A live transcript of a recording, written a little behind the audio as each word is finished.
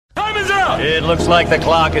It looks like the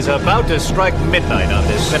clock is about to strike midnight on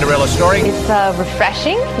this Cinderella story. It's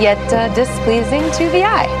refreshing, yet displeasing to the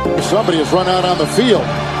eye. Somebody has run out on the field.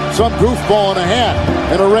 Some goofball in a hat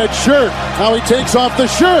and a red shirt. Now he takes off the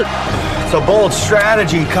shirt. It's a bold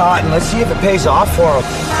strategy, Cotton. Let's see if it pays off for him.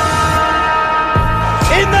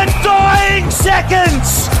 In the dying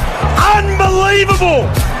seconds! Unbelievable!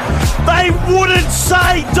 They wouldn't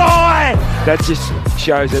say die! That just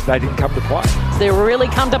shows that they didn't come to play. They really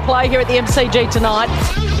come to play here at the MCG tonight.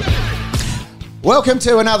 Welcome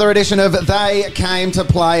to another edition of They Came to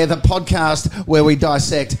Play, the podcast where we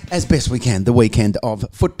dissect, as best we can, the weekend of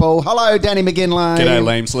football. Hello, Danny McGinley. G'day,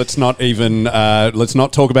 Leams. Let's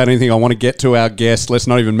not talk about anything. I want to get to our guest. Let's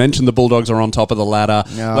not even mention the Bulldogs are on top of the ladder.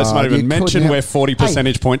 No, let's not even mention we're 40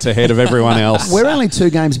 percentage points ahead of everyone else. We're only 2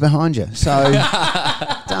 games behind you, so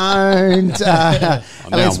don't.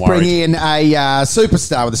 Let's bring in a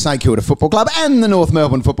superstar with the St Kilda Football Club and the North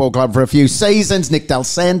Melbourne Football Club for a few seasons, Nick Del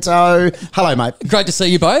Santo. Hello, mate. Great to see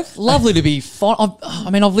you both. Lovely to be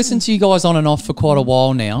I've listened to you guys on and off for quite a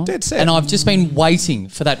while now. Dead set. And I've just been waiting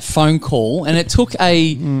for that phone call. And it took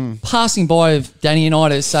a passing by of Danny and I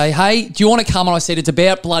to say, hey, do you want to come? And I said, it's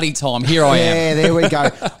about bloody time. Here I am. Yeah, there we go.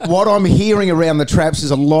 What I'm hearing around the traps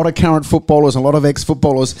is a lot of current footballers, a lot of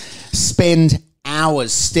ex-footballers spend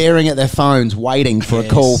hours staring at their phones waiting for a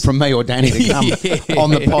call from me or Danny to come on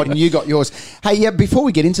the pod, and you got yours. Hey, yeah, before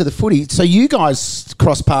we get into the footy, so you guys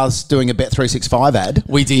cross paths doing a Bet365 ad.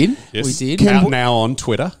 We did. Yes. We did. Out now on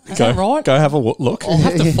Twitter. Is that right? Go have a look. I'll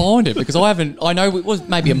have to find it because I know it was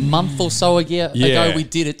maybe a month or so ago we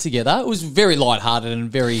did it together. It was very lighthearted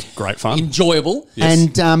and very great fun. Enjoyable.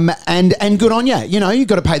 Yes. And good on you. You know, you've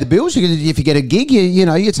got to pay the bills. If you get a gig,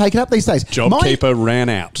 you take it up these days. JobKeeper ran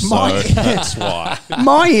out, so that's why.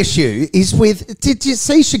 My issue is with, did you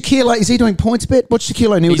see Shaquille? Is he doing PointsBet? What's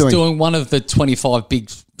Shaquille O'Neal doing? He's doing one of the 25 big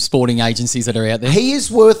sporting agencies that are out there. He is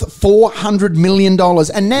worth $400 million.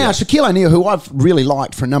 And now Shaquille O'Neal, who I've really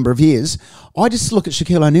liked for a number of years, I just look at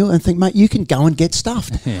Shaquille O'Neal and think, mate, you can go and get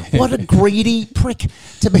stuffed. What a greedy prick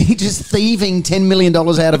to be just thieving $10 million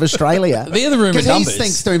out of Australia. They're the rumoured numbers. Because he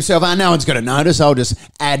thinks to himself, no one's going to notice. I'll just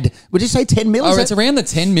add, would you say 10 million? Oh, it's around the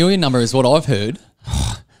 10 million number is what I've heard.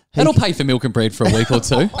 That'll pay for milk and bread for a week or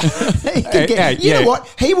two. You know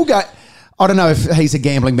what? He will go. I don't know if he's a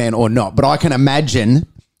gambling man or not, but I can imagine,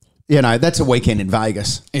 that's a weekend in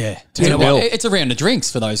Vegas. Yeah. It's around the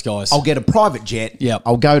drinks for those guys. I'll get a private jet. Yep.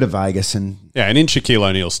 I'll go to Vegas and... Yeah, and in Shaquille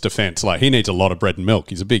O'Neal's defence, he needs a lot of bread and milk.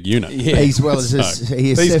 He's a big unit. Yeah. As well as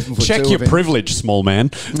he is 7 foot check 2 your privilege, small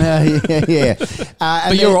man. Yeah.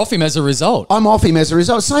 But you're off him as a result. I'm off him as a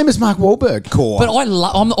result. Same as Mark Wahlberg. But I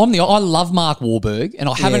love Mark Wahlberg, and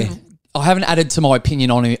I haven't added to my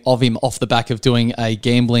opinion of him off the back of doing a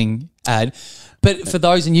gambling ad. But for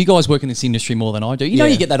those, and you guys work in this industry more than I do,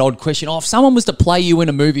 you get that odd question, if someone was to play you in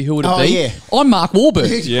a movie, who would it be? Yeah. I'm Mark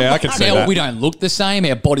Wahlberg. Yeah, I can see now, that. we don't look the same.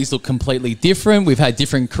 Our bodies look completely different. We've had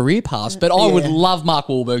different career paths. But I would love Mark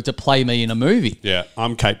Wahlberg to play me in a movie. Yeah,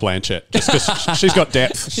 I'm Kate Blanchett. Just because she's got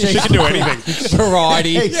depth. She can do anything.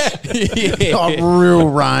 Variety. Got real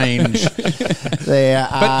range there.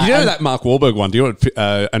 But that Mark Wahlberg one, do you know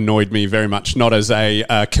what annoyed me very much? Not as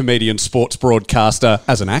a comedian, sports broadcaster,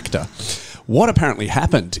 as an actor. What apparently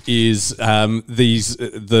happened is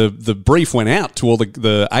the brief went out to all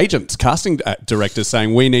the agents, casting directors,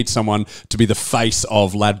 saying we need someone to be the face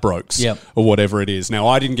of Ladbrokes or whatever it is. Now,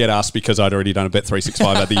 I didn't get asked because I'd already done a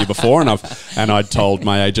Bet365 ad the year before, and I'd told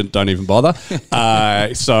my agent, don't even bother.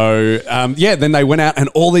 Then they went out, and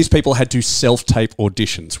all these people had to self-tape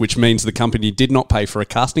auditions, which means the company did not pay for a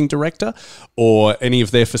casting director or any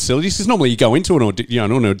of their facilities. Because normally you go into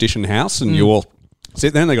an audition house and you all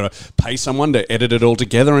sit there and they got to pay someone to edit it all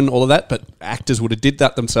together and all of that, but actors would have did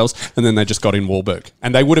that themselves, and then they just got in Wahlberg.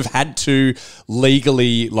 And they would have had to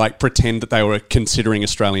legally pretend that they were considering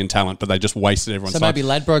Australian talent, but they just wasted everyone's time. So maybe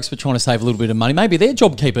Ladbrokes were trying to save a little bit of money. Maybe their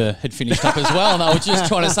JobKeeper had finished up as well, and they were just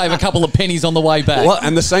trying to save a couple of pennies on the way back. Well,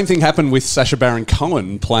 and the same thing happened with Sacha Baron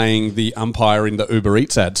Cohen playing the umpire in the Uber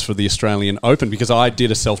Eats ads for the Australian Open, because I did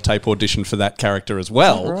a self-tape audition for that character as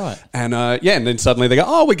well. Oh, right. And and then suddenly they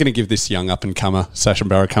go, we're going to give this young up-and-comer Sacha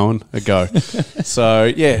Baron Cohen a go.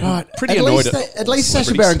 So, pretty annoyed at least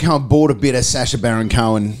Sacha Baron Cohen bought a bit of Sacha Baron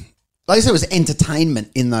Cohen. At least there was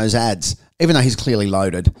entertainment in those ads. even though he's clearly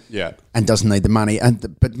loaded. Yeah. And doesn't need the money.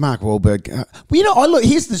 But Mark Wahlberg,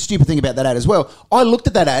 here's the stupid thing about that ad as well. I looked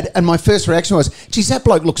at that ad and my first reaction was, geez, that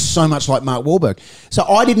bloke looks so much like Mark Wahlberg. So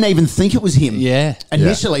I didn't even think it was him. Yeah.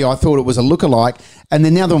 Initially, I thought it was a lookalike. And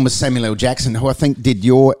then the other one was Samuel L. Jackson, who I think did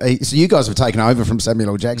so you guys have taken over from Samuel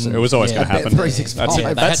L. Jackson. It was always going to happen. 365. That's the They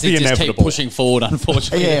had to just keep inevitable. pushing forward,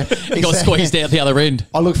 unfortunately. Yeah, He got squeezed out the other end.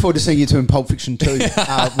 I look forward to seeing you two in Pulp Fiction 2.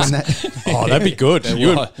 Oh, that'd be good.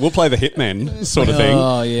 We'll play the hitman sort of thing.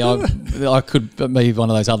 Oh, yeah. I could be one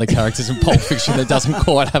of those other characters in Pulp Fiction that doesn't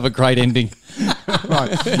quite have a great ending.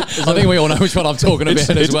 Right. I think we all know which one I'm talking about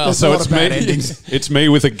as well. So it's me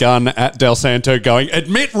with a gun at Del Santo going,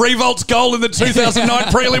 admit Revolt's goal in the 2009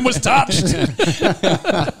 prelim was touched.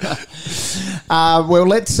 Well,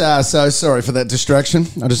 let's. So sorry for that distraction.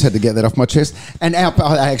 I just had to get that off my chest. And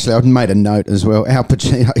I made a note as well. Al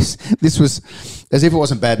Pacino. This was as if it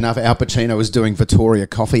wasn't bad enough. Al Pacino was doing Vittoria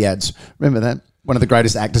coffee ads. Remember that? One of the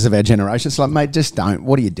greatest actors of our generation. It's like, mate, just don't.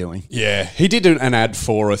 What are you doing? Yeah, he did an ad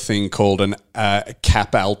for a thing called an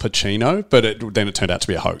Cap Al Pacino, but then it turned out to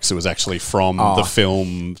be a hoax. It was actually from the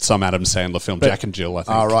film, some Adam Sandler film, Jack and Jill, I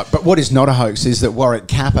think. Oh, right. But what is not a hoax is that Warwick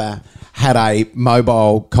Capper had a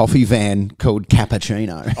mobile coffee van called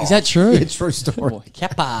Cappuccino. Is that true? It's a true story.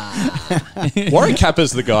 Kappa. Warren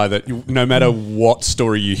Capper's the guy that no matter what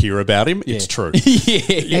story you hear about him, it's true.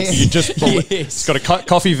 You just He's got a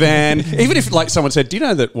coffee van. Even if like someone said, do you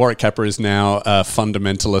know that Warwick Capper is now a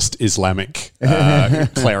fundamentalist Islamic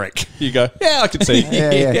cleric? You go, yeah, I can see.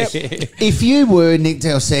 If you were Nick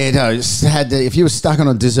Del Santos, if you were stuck on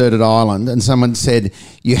a deserted island and someone said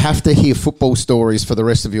you have to hear football stories for the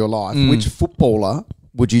rest of your life, which footballer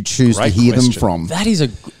would you choose Great to hear question. them from? That is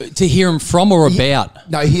to hear him from or about?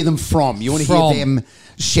 No, hear them from. You want to hear them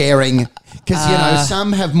sharing. Because,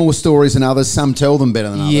 some have more stories than others. Some tell them better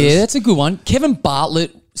than others. Yeah, that's a good one. Kevin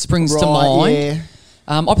Bartlett springs to mind. Yeah.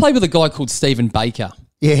 I played with a guy called Stephen Baker.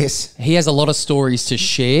 Yes. He has a lot of stories to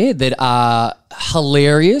share that are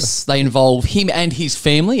hilarious. They involve him and his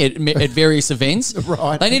family at various events.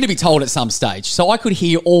 Right. They need to be told at some stage. So I could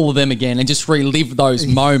hear all of them again and just relive those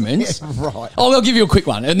moments. Right. Oh, I'll give you a quick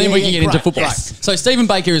one and then we can get into great. football. Yes. So Stephen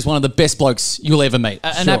Baker is one of the best blokes you'll ever meet.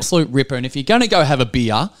 An absolute ripper. And if you're going to go have a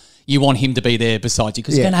beer, you want him to be there beside you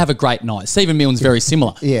because you're going to have a great night. Stephen Milne's very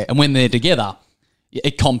similar. Yeah. And when they're together,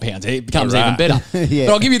 it compounds. It becomes even better. Yeah.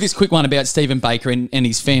 But I'll give you this quick one about Stephen Baker and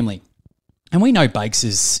his family. And we know Bakes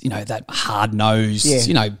is, that hard-nosed,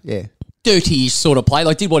 dirty sort of play.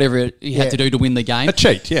 Like, did whatever he had to do to win the game. A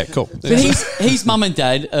cheat, yeah, cool. But his mum and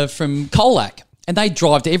dad are from Colac. And they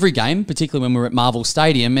drive to every game, particularly when we were at Marvel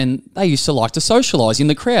Stadium, and they used to like to socialise in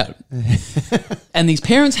the crowd. And these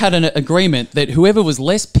parents had an agreement that whoever was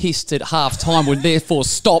less pissed at half-time would therefore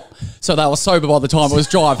stop so they were sober by the time it was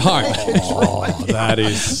drive home. Oh, that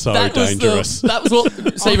is so dangerous. That was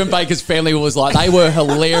what Stephen Baker's family was like. They were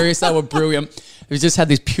hilarious. They were brilliant. We just had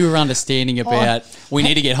this pure understanding about we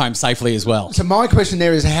need to get home safely as well. So my question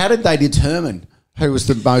there is, how did they determine who was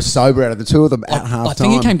the most sober out of the two of them at half-time? I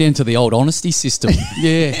think it came down to the old honesty system.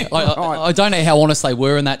 Yeah. I don't know how honest they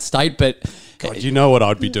were in that state, but... God, you know what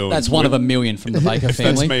I'd be doing? That's one of a million from the Baker If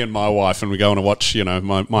family. that's me and my wife and we go on to watch,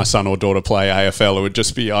 my son or daughter play AFL, it would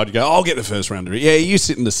just be, I'd go, I'll get the first rounder. Yeah, you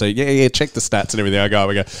sit in the seat. Yeah, check the stats and everything.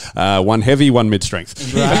 We go, one heavy, one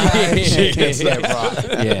mid-strength. Yeah.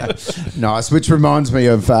 Nice. Which reminds me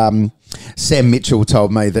of Sam Mitchell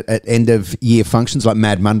told me that at end of year functions like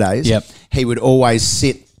Mad Mondays, he would always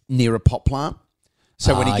sit near a pot plant.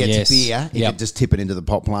 So when he gets beer, he could just tip it into the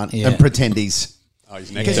pot plant and pretend he's...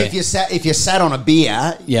 Because if you sat on a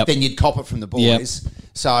beer, then you'd cop it from the boys.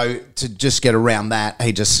 So to just get around that,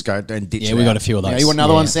 he just go and ditch it. Yeah, we got a few of those. You want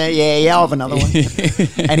another one, Sam? Yeah, I'll have another one.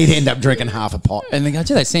 And he'd end up drinking half a pot. And they go,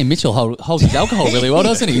 gee, that Sam Mitchell holds his alcohol really well,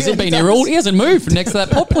 doesn't he? He's been here he hasn't moved from next to that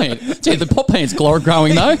pot plant. Gee, the pot plant's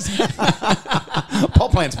growing though.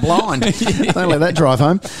 Pot plant's blind. Don't let that drive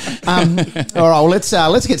home. All right, well,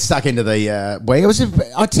 let's get stuck into the week.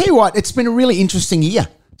 I tell you what, it's been a really interesting year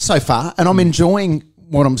so far, and I'm enjoying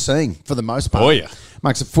what I'm seeing for the most part. Oh, yeah.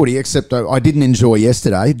 Makes it footy, except I didn't enjoy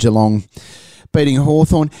yesterday, Geelong beating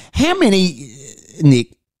Hawthorn. How many,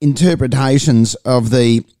 Nick, interpretations of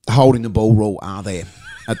the holding the ball rule are there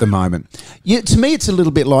at the moment? To me, it's a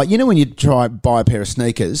little bit like, when you try buy a pair of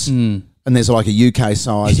sneakers and there's like a UK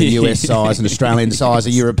size, a US size, an Australian size,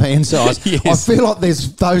 a European size. Yes. I feel like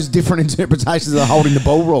there's those different interpretations of the holding the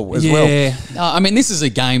ball rule as well. Yeah. I mean, this is a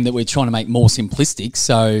game that we're trying to make more simplistic,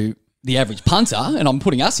 so... the average punter, and I'm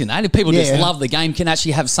putting us in that, if people just love the game, can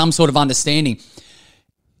actually have some sort of understanding.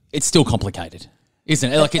 It's still complicated.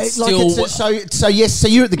 isn't it? Like it's still. So yes. So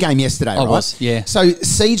you were at the game yesterday, right? was, yeah. So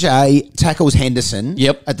CJ tackles Henderson.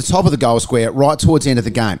 Yep. At the top of the goal square, right towards the end of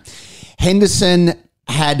the game. Henderson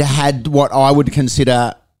had what I would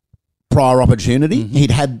consider prior opportunity. Mm-hmm.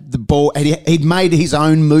 He'd had the ball. He'd made his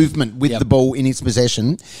own movement with the ball in his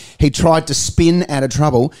possession. He tried to spin out of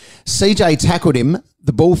trouble. CJ tackled him.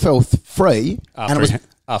 The ball fell free,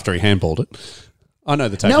 After he handballed it. I know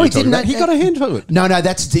the tackle. No, he didn't. He got a handball. No,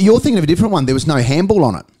 you're thinking of a different one. There was no handball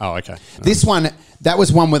on it. Oh, okay. This one, that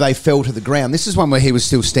was one where they fell to the ground. This is one where he was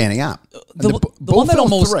still standing up. The one that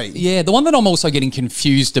the one that I'm also getting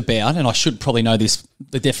confused about, and I should probably know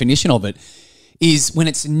the definition of it, is when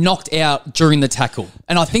it's knocked out during the tackle.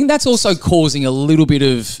 And I think that's also causing a little bit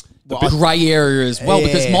of grey area as well,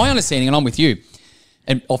 because my understanding, and I'm with you,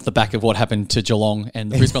 and off the back of what happened to Geelong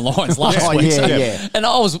and the Brisbane Lions last week. And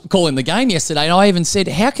I was calling the game yesterday, and I even said,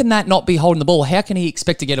 how can that not be holding the ball? How can he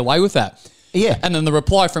expect to get away with that? Yeah. And then the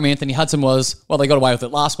reply from Anthony Hudson was, well, they got away with it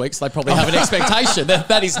last week, so they probably have an expectation.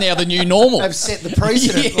 That is now the new normal. They've set the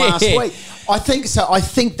precedent last week. I think so. I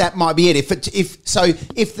think that might be it.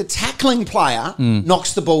 If the tackling player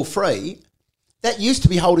knocks the ball free, that used to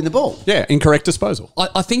be holding the ball. Yeah, incorrect disposal.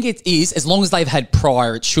 I think it is. As long as they've had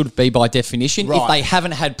prior, it should be by definition. Right. If they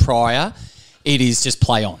haven't had prior, it is just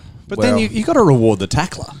play on. But then you got to reward the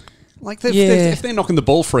tackler. Like, if they're knocking the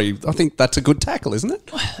ball free, I think that's a good tackle, isn't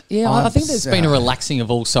it? Yeah, I think there's been a relaxing of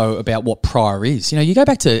also about what prior is. You know, you go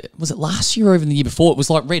back to, was it last year or even the year before? It was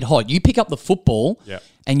like red hot. You pick up the football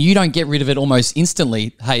and you don't get rid of it almost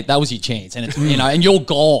instantly. Hey, that was your chance. And, it's, and you're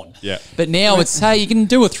gone. Yeah. But now it's, hey, you can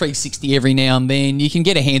do a 360 every now and then. You can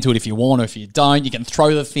get a hand to it if you want, or if you don't, you can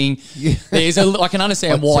throw the thing. Yeah. I can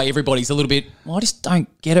understand why everybody's a little bit, I just don't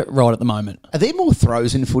get it right at the moment. Are there more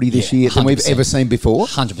throws in footy this year than we've ever seen before?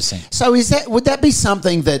 100%. So would that be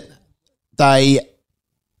something that the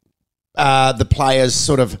players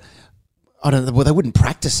sort of, I don't know, well, they wouldn't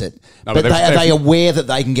practice it. No, but are they aware that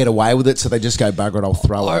they can get away with it, so they just go, bugger it, I'll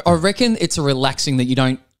throw it? I reckon it's a relaxing that you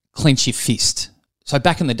don't clench your fist. So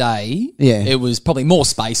back in the day, it was probably more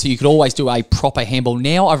space, so you could always do a proper handball.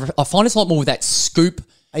 Now I find it's a lot more with that scoop,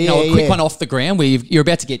 a quick one off the ground where you're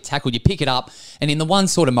about to get tackled, you pick it up, and in the one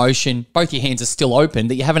sort of motion, both your hands are still open,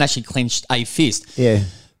 that you haven't actually clenched a fist. Yeah.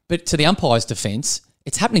 But to the umpire's defence,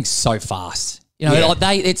 it's happening so fast.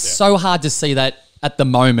 It's so hard to see that at the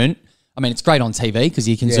moment. I mean, it's great on TV because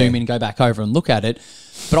you can zoom in and go back over and look at it.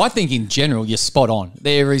 But I think in general, you're spot on.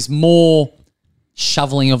 There is more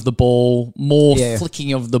shoveling of the ball, more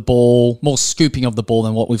flicking of the ball, more scooping of the ball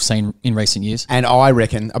than what we've seen in recent years. And I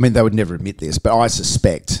reckon, I mean, they would never admit this, but I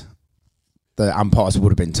suspect the umpires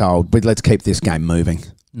would have been told, but let's keep this game moving.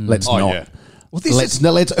 Let's not. Yeah. Well,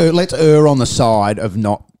 let's err on the side of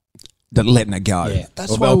not letting it go. Yeah,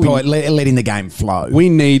 that's why letting the game flow. We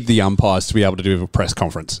need the umpires to be able to do a press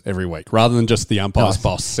conference every week, rather than just the umpire's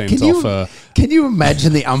boss sends off a... Can you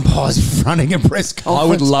imagine the umpires running a press conference? I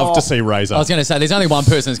would love to see Razor. I was going to say, there's only one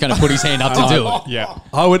person that's going to put his hand up to do it. Yeah,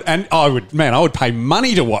 I would pay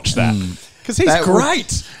money to watch that because he's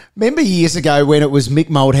great. Remember years ago when it was Mick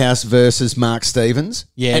Moldhouse versus Mark Stevens?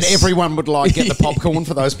 Yes. And everyone would get the popcorn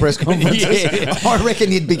for those press conferences. I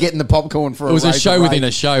reckon you'd be getting the popcorn for it was a show within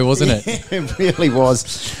a show, wasn't it? It really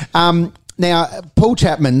was. Now, Paul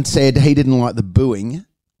Chapman said he didn't like the booing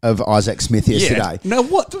of Isaac Smith yesterday. No,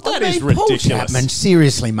 what? That is ridiculous. Paul Chapman,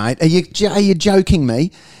 seriously, mate. Are you joking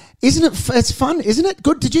me? Isn't it? It's fun, isn't it?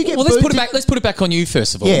 Good. Did you get? Well, let's put it back on you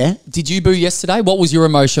first of all. Yeah. Did you boo yesterday? What was your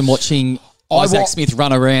emotion watching Isaac Smith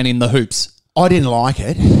run around in the hoops? I didn't like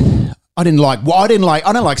it. I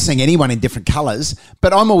don't like seeing anyone in different colours,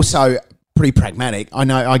 but I'm also pretty pragmatic.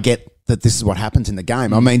 I get that this is what happens in the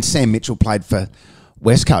game. I mean, Sam Mitchell played for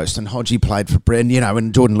West Coast and Hodgie played for Brendan,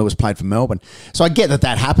 and Jordan Lewis played for Melbourne. So I get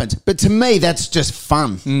that happens. But to me, that's just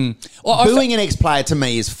fun. Well, booing an ex-player to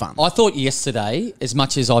me is fun. I thought yesterday, as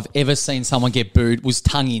much as I've ever seen someone get booed, was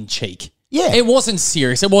tongue-in-cheek. Yeah. It wasn't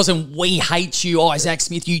serious. It wasn't, we hate you, Isaac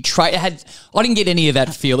Smith, you trade. I didn't get any of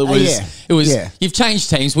that feel. It was you've changed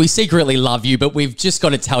teams. We secretly love you, but we've just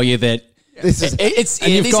got to tell you that it's just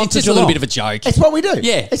a little bit of a joke. It's what we do.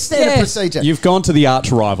 Yeah. It's standard procedure. You've gone to the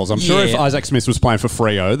arch rivals. I'm sure if Isaac Smith was playing for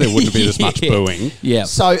Freo, there wouldn't be as much booing. Yeah.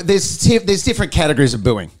 So there's different categories of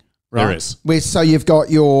booing. Right. There is. So you've got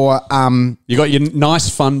your... you got your nice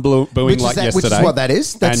fun booing like yesterday. Which is what that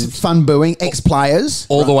is. That's fun booing, ex-players.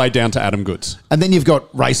 All the way down to Adam Goods. And then you've got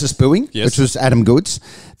racist booing, which was Adam Goods.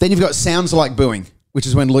 Then you've got sounds like booing. which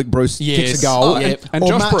is when Luke Bruce kicks a goal. Oh, yep. And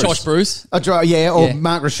Or Josh Bruce. Or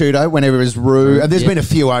Mark Rashudo, whenever it was Rue. There's been a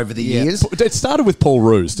few over the years. It started with Paul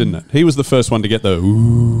Roos, didn't it? He was the first one to get the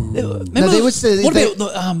ooh. What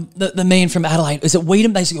about the man from Adelaide? Is it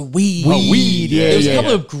Weedham? They used to go Weed. Weed, yeah. There was a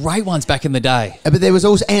couple of great ones back in the day. But there was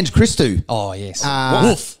also Ange Christou. Oh, yes.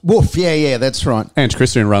 Woof, yeah, that's right. Ange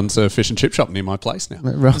Christian runs a fish and chip shop near my place now.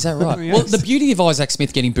 Is that right? Well, the beauty of Isaac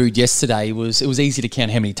Smith getting booed yesterday was it was easy to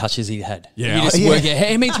count how many touches he had. Yeah. You just work out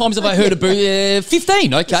how many times have I heard a boo?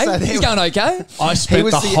 15. Okay, So he's going okay. I spent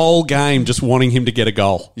the whole game just wanting him to get a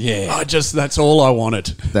goal. Yeah. That's all I wanted.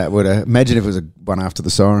 That would imagine if it was a one after the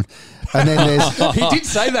siren. And then there's He did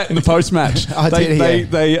say that in the post-match. I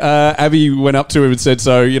did, Abby went up to him and said,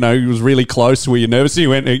 so, he was really close. Were you nervous? He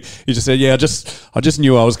just said, yeah, I just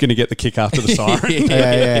knew I was going to get the kick after the siren.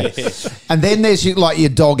 yeah. And then there's your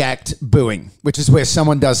dog act booing, which is where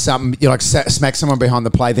someone does something, you smack someone behind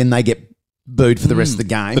the play, then they get booed for the rest of the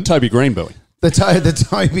game. The Toby Green booing. The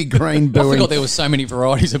Toby Green booing. I forgot there were so many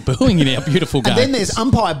varieties of booing in our beautiful game. And then there's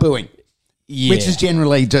umpire booing, which is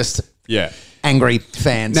generally just angry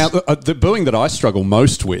fans. Now, the booing that I struggle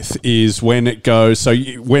most with is when it goes,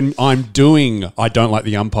 when I don't like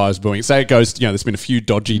the umpires booing. Say it goes, there's been a few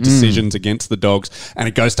dodgy decisions against the Dogs and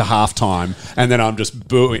it goes to halftime and then I'm just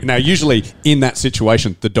booing. Now, usually in that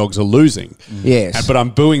situation, the Dogs are losing. Yes. But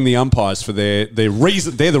I'm booing the umpires for their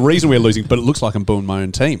reason. They're the reason we're losing, but it looks like I'm booing my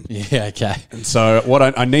own team. Yeah, okay. And so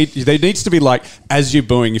what I need, there needs to be as you're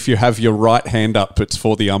booing, if you have your right hand up, it's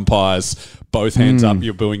for the umpires. Both hands up,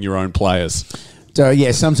 you're booing your own players.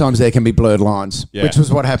 So, sometimes there can be blurred lines, which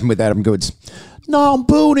was what happened with Adam Goods. No, I'm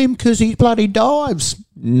booing him because he bloody dives.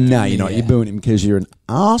 No, you're not. You're booing him because you're an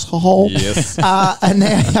asshole. Yes. And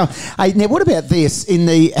now, what about this?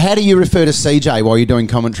 How do you refer to CJ while you're doing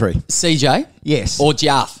commentary? CJ? Yes. Or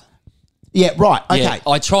Jaff? Yeah, right. Okay. Yeah,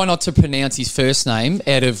 I try not to pronounce his first name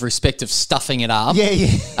out of respect of stuffing it up.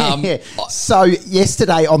 Yeah. So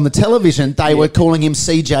yesterday on the television, they were calling him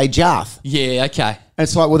CJ Jarth. Yeah, okay. And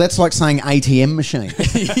it's that's like saying ATM machine.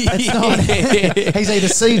 It's not. He's either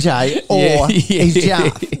CJ or he's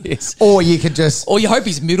Jarth. Yes. Or you could just... Or you hope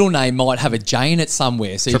his middle name might have a J in it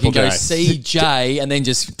somewhere. So Triple you can go J. CJ and then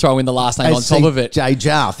just throw in the last name on top of it. CJ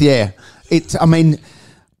Jarth, yeah.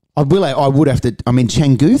 I would have to.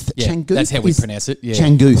 Changuth. Yeah, Changuth that's how we pronounce it. Yeah.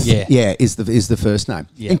 Changuth. Yeah. Is the first name.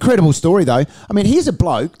 Yeah. Incredible story though. Here's a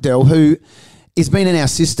bloke, Del, who has been in our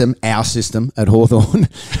system at Hawthorn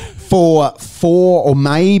for 4 or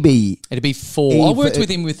maybe It'd be 4. I worked with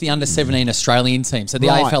him with the under-17 Australian team, so the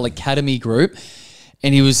AFL Academy group.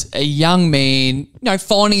 And he was a young man,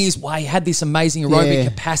 finding his way, had this amazing aerobic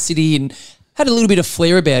capacity and had a little bit of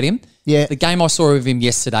flair about him. Yeah. The game I saw of him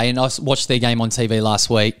yesterday, and I watched their game on TV last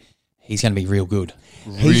week, he's going to be real good.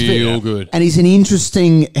 Real good. And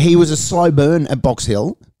he was a slow burn at Box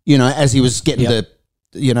Hill, as he was getting to,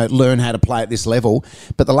 learn how to play at this level.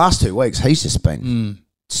 But the last 2 weeks, he's just been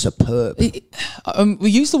superb. We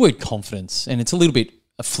use the word confidence, and it's a little bit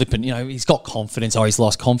flippant. He's got confidence or he's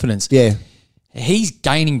lost confidence. Yeah. He's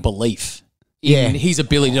gaining belief in his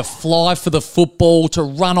ability to fly for the football, to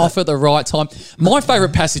run off at the right time. My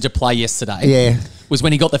favourite passage of play yesterday was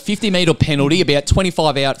when he got the 50-metre penalty about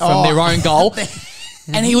 25 out from their own goal.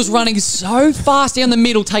 And he was running so fast down the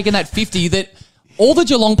middle, taking that 50 that all the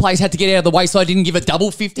Geelong players had to get out of the way so I didn't give a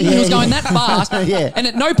double 50. He was going that fast. And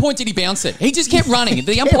at no point did he bounce it. He just kept running.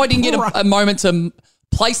 The umpire didn't get a moment to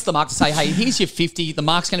place the mark to say, hey, here's your 50. The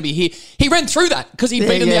mark's going to be here. He ran through that because he'd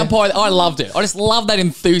beaten the umpire. I loved it. I just love that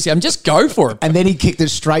enthusiasm. Just go for it. And then he kicked it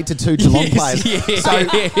straight to 2 Geelong players.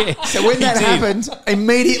 So when that happened,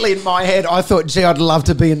 immediately in my head, I thought, gee, I'd love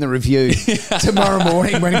to be in the review tomorrow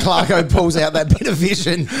morning when Clarko pulls out that bit of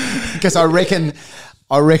vision, because I reckon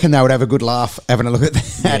they would have a good laugh having a look at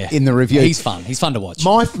that in the review. He's fun. He's fun to watch.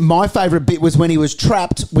 My favourite bit was when he was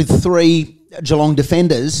trapped with 3 Geelong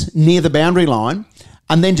defenders near the boundary line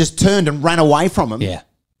and then just turned and ran away from them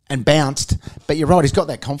and bounced. But you're right, he's got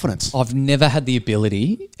that confidence. I've never had the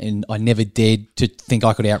ability, and I never dared to think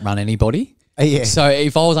I could outrun anybody. So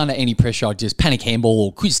if I was under any pressure, I'd just panic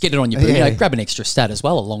handball or just get it on your boot. Grab an extra stat as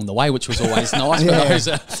well along the way, which was always nice for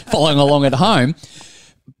those following along at home.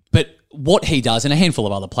 But what he does, and a handful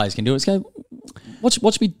of other players can do, is go,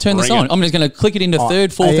 watch me turn this on. I'm just going to click it into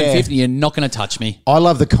 3rd, 4th and 5th, and you're not going to touch me. I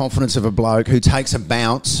love the confidence of a bloke who takes a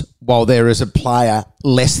bounce while there is a player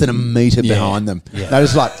less than a metre behind them. That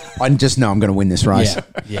is like, I just know I'm going to win this race.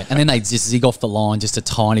 And then they just zig off the line just a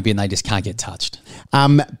tiny bit and they just can't get touched.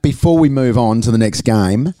 Before we move on to the next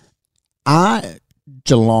game, are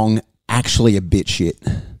Geelong actually a bit shit?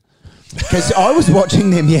 Because I was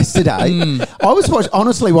watching them yesterday. I was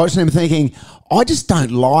honestly watching them thinking, I just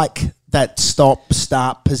don't like that stop,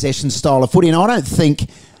 start, possession style of footy. And I don't think,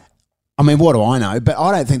 I mean, what do I know? But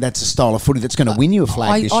I don't think that's a style of footy that's going to win you a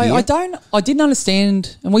flag this year. I didn't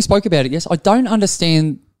understand, and we spoke about it, yes. I don't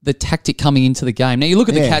understand the tactic coming into the game. Now, you look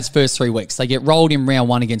at the Cats' first 3 weeks. They get rolled in round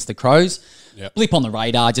 1 against the Crows. Yep. Blip on the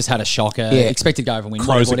radar, just had a shocker. Expected to go over and win.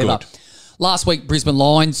 Crows whatever. are good. Last week, Brisbane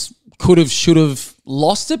Lions could have, should have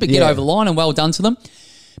lost it, but get over the line, and well done to them.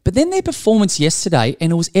 But then their performance yesterday,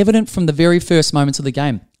 and it was evident from the very first moments of the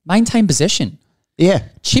game, maintain possession. Yeah.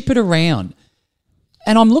 Chip it around.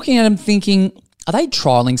 And I'm looking at them thinking, are they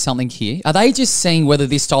trialling something here? Are they just seeing whether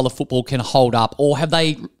this style of football can hold up, or have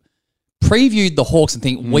they previewed the Hawks and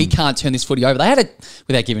think, we can't turn this footy over? They had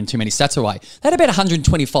without giving too many stats away, they had about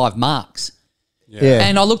 125 marks. Yeah.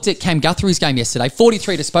 And I looked at Cam Guthrie's game yesterday,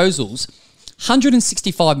 43 disposals,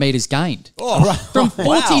 165 metres gained from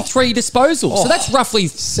 43 disposals. So that's roughly...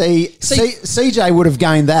 CJ would have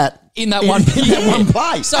gained that in that one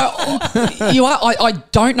play. So I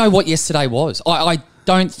don't know what yesterday was. I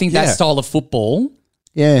don't think that style of football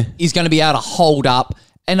is going to be able to hold up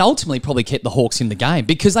and ultimately probably keep the Hawks in the game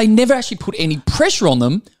because they never actually put any pressure on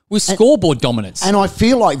them with scoreboard dominance. And I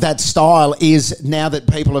feel like that style is, now that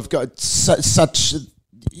people have got such...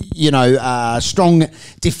 strong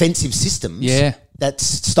defensive systems. Yeah. That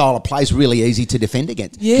style of play is really easy to defend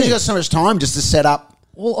against. Yeah. Because you've got so much time just to set up.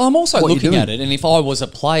 Well, I'm also looking at it, and if I was a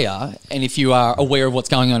player, and if you are aware of what's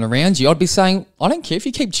going on around you, I'd be saying, I don't care if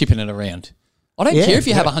you keep chipping it around. I don't care if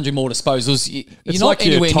you have 100 more disposals. You're not like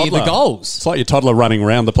anywhere near the goals. It's like your toddler running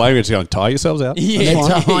around the playground going, tie yourselves out.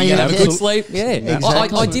 Have a good sleep. Yeah.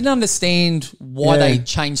 Exactly. I didn't understand why they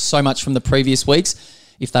changed so much from the previous weeks.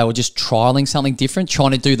 If they were just trialling something different,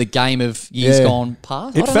 trying to do the game of years gone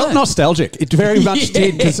past. It felt nostalgic. It very much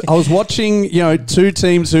did, because I was watching, two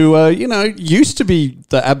teams who were, used to be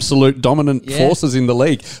the absolute dominant forces in the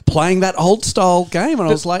league playing that old style game, and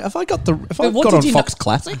I was like, have I got on Fox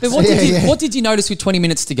Classics? But what did you notice with 20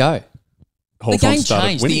 minutes to go? The game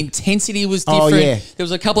changed. The intensity was different. There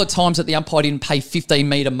was a couple of times that the umpire didn't pay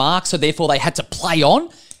 15-metre marks, so therefore they had to play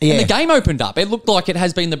on. And the game opened up. It looked like it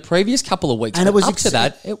has been the previous couple of weeks. And it was up to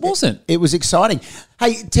that, it wasn't. It was exciting.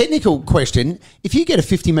 Hey, technical question. If you get a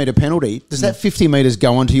 50-metre penalty, does that 50 metres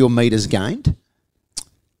go onto your metres gained?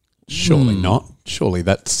 Surely not. Surely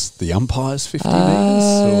that's the umpire's 50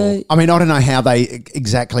 metres. I mean, I don't know how they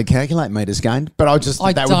exactly calculate metres gained, but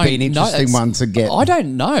that would be an interesting one to get. I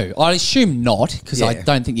don't know. I assume not, because I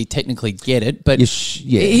don't think you technically get it. But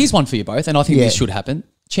here's one for you both, and I think this should happen.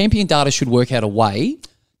 Champion Data should work out a way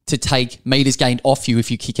to take metres gained off you if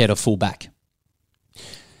you kick out a fullback.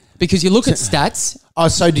 Because you look at stats. Oh,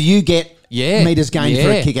 so do you get metres gained for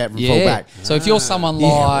a kick out from fullback? So if you're someone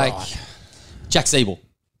like Jack Siebel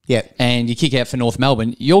and you kick out for North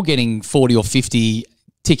Melbourne, you're getting 40 or 50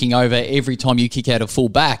 ticking over every time you kick out a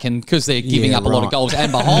fullback, and because they're giving up a lot of goals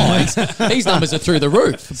and behinds, these numbers are through the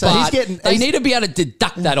roof. So they need to be able to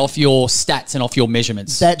deduct that off your stats and off your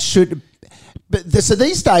measurements. That should... So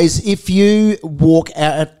these days, if you walk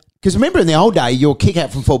out... Because remember, in the old day, your kick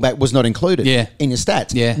out from fullback was not included in your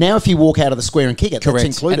stats. Yeah. Now, if you walk out of the square and kick it, that's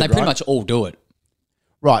included, and they pretty much all do it.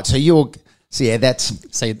 Right, so you're... So,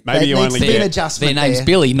 maybe you only get an adjustment. Their name's there.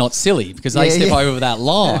 Billy, not Silly, because they step over that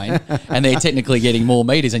line and they're technically getting more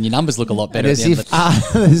metres and your numbers look a lot better. As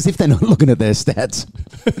if they're not looking at their stats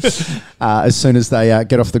as soon as they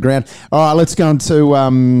get off the ground. All right, let's go on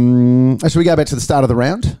to... should we go back to the start of the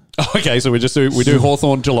round? Okay, so we do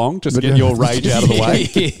Hawthorn Geelong just to get your rage out of the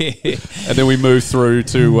way. And then we move through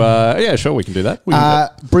to... sure, we can do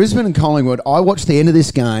that. Brisbane and Collingwood. I watched the end of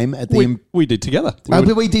this game at the... We did together.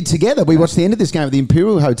 We did together. We watched the end of this game at the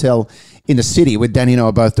Imperial Hotel in the city where Danny and I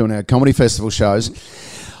are both doing our comedy festival shows.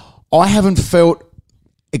 I haven't felt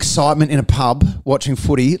excitement in a pub watching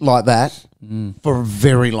footy like that for a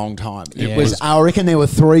very long time. I reckon there were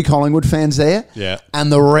 3 Collingwood fans there. Yeah.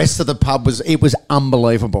 And the rest of the pub was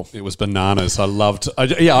unbelievable. It was bananas. I loved...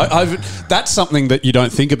 that's something that you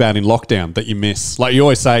don't think about in lockdown that you miss. Like you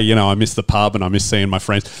always say, I miss the pub and I miss seeing my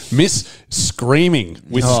friends. Miss screaming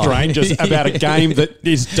with strangers about a game that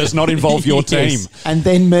does not involve your team. And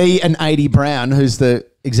then me and Adi Brown, who's the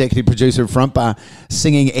executive producer of Front Bar,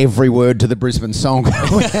 singing every word to the Brisbane song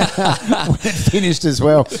when it finished as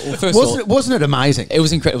well. Wasn't it amazing? It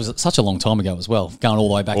was incredible. It was such a long time ago as well, going all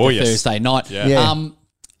the way back to Thursday night. Yeah.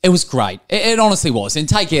 It was great. It honestly was. And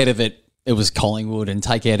take out of it, it was Collingwood, and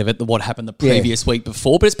take out of it what happened the previous week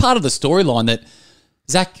before. But it's part of the storyline that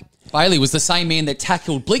Zach Bailey was the same man that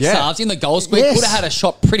tackled Blixarves in the goal square. Could have had a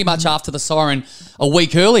shot pretty much after the siren a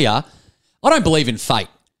week earlier. I don't believe in fate.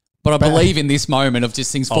 But I believe in this moment of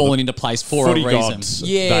just things falling into place for a footy reason. gods,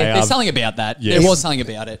 Yeah, they there's are- something about that. Yes. There was something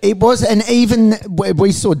about it. It was, and even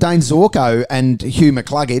we saw Dane Zorko and Hugh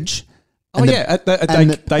McCluggage. Oh yeah,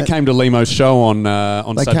 they came to Lemo's show on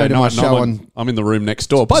They Saturday came to my night. show I'm in the room next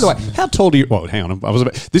door. By the way, how tall do you? Well, hang on.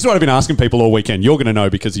 This is what I've been asking people all weekend. You're going to know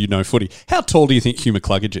because you know footy. How tall do you think Hugh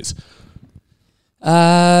McCluggage is?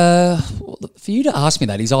 For you to ask me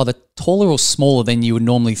that, he's either taller or smaller than you would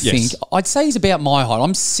normally think. Yes. I'd say he's about my height.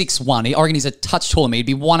 I'm 6'1". I reckon he's a touch taller than me. He'd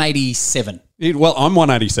be 187. Well, I'm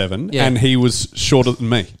 187, Yeah. and he was shorter than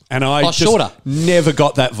me, and I just shorter. never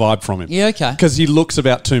got that vibe from him. Yeah, okay. Because he looks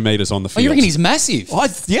about 2 meters on the Oh, field. you reckon he's massive? I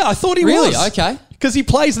thought he Really? was. Okay. Because he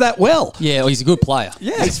plays that well. Yeah, well, he's a good player.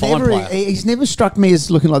 Yeah. he's a fine player. He's never struck me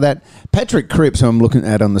as looking like that. Patrick Cripps, who I'm looking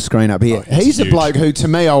at on the screen up here, he's a huge. bloke who, to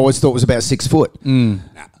me, I always thought was about 6 foot.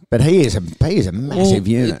 But he is a massive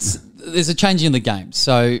unit. There's a change in the game.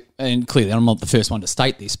 So, and clearly I'm not the first one to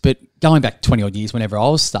state this, but going back 20 odd years whenever I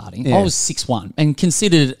was starting, Yeah. I was 6'1" and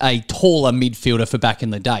considered a taller midfielder for back in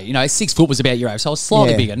the day. You know, 6 foot was about your age, so I was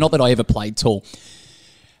slightly Yeah. bigger. Not that I ever played tall.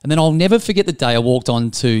 And then I'll never forget the day I walked on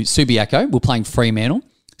to Subiaco. We're playing Fremantle.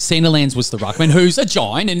 Cenalands was the ruckman, who's a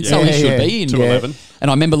giant, and so he should be. And, 2'11". and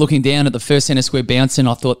I remember looking down at the first centre square bounce, and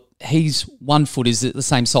I thought, he's 1 foot is the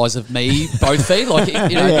same size of me, both feet, like, you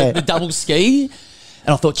know, Yeah. the double ski.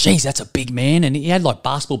 And I thought, geez, that's a big man. And he had like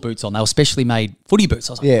basketball boots on. They were specially made footy boots.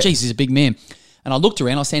 I was like, Yeah. geez, he's a big man. And I looked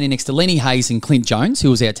around. I was standing next to Lenny Hayes and Clint Jones, who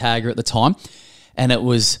was our tagger at the time. And it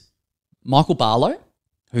was Michael Barlow,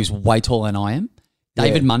 who's way taller than I am,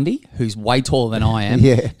 David Mundy, who's way taller than I am,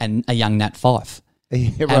 Yeah. and a young Nat Fyfe. Yeah,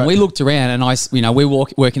 right. And we looked around and we were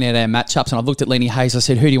working out our matchups, and I looked at Lenny Hayes. I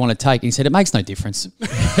said, who do you want to take? And he said, it makes no difference.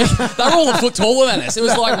 They're all a foot taller than us. It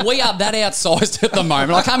was like, we are that outsized at the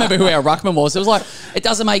moment. I can't remember who our ruckman was. It was like, it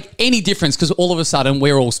doesn't make any difference because all of a sudden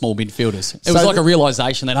we're all small midfielders. It was like a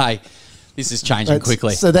realization that, hey, this is changing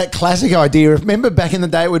quickly. So that classic idea, remember back in the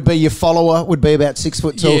day, it would be your follower would be about 6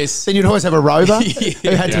 foot tall. Yes. Then you'd always have a rover who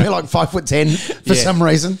had to be like 5'10" for Yeah. some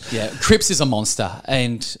reason. Yeah, Cripps is a monster,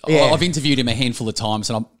 and Yeah. I've interviewed him a handful of times,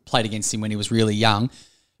 and I played against him when he was really young.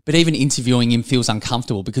 But even interviewing him feels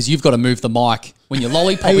uncomfortable because you've got to move the mic when you're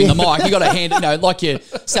lollipopping the mic. You got to hand, like your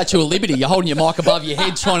Statue of Liberty. You're holding your mic above your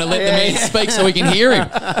head, trying to let the man speak so we can hear him.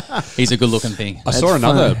 He's a good-looking thing. I saw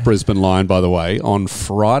another Brisbane Lion, by the way, on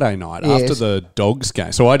Friday night after the Dogs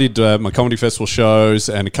game. So I did my comedy festival shows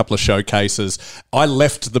and a couple of showcases. I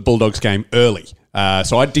left the Bulldogs game early.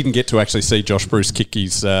 So I didn't get to actually see Josh Bruce kick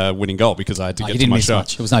his winning goal because I had to You get to didn't my miss show.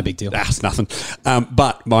 much. It was no big deal. That's nothing.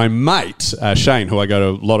 But my mate, Shane, who I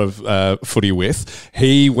go to a lot of footy with,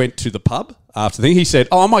 he went to the pub after the thing. He said,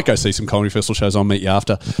 I might go see some comedy festival shows. I'll meet you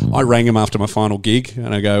after. I rang him after my final gig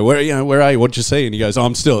and I go, where are you? What'd you see? And he goes,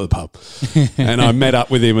 I'm still at the pub. And I met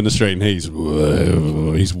up with him in the street and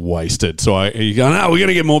he's wasted. So he goes, no, we're going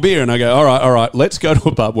to get more beer. And I go, all right, let's go to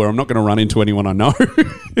a pub where I'm not going to run into anyone I know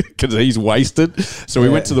because he's wasted. So we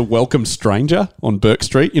went to the Welcome Stranger on Burke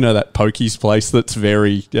Street. You know, that pokies place that's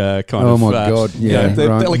very kind of... Oh, my God. Yeah,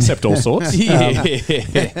 they'll accept all sorts.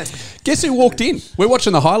 Guess who walked in? We're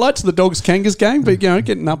watching the highlights of the Dogs Kangas game, but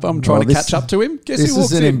getting up, I'm trying to catch up to him. Guess This who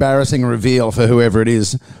walks is an in? embarrassing reveal for whoever it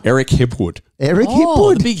is. Eric Hipwood. Eric Oh,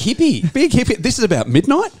 Hipwood. the big hippie. Big hippie. This is about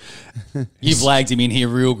midnight. You've lagged him in here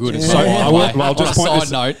real good. So I will just on a point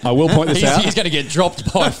side note, I will point this out. He's going to get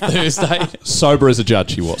dropped by Thursday. Sober as a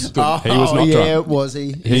judge, he was. He was not drunk. was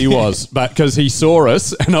he? He was, but because he saw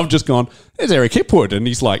us, and I've just gone, there's Eric Hipwood. And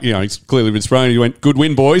he's like, he's clearly been spraying. He went, good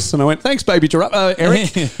win, boys. And I went, thanks, baby giraffe. Eric.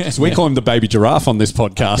 So we call him the baby giraffe on this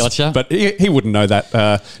podcast. Gotcha. But he wouldn't know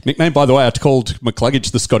that nickname. By the way, I called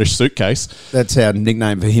McCluggage the Scottish suitcase. That's our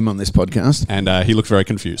nickname for him on this podcast. And he looked very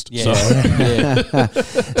confused. Yeah.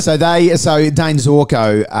 So Dane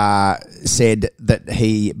Zorko said that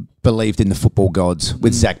he believed in the football gods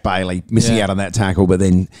with Zach Bailey missing out on that tackle, but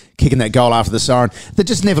then kicking that goal after the siren. That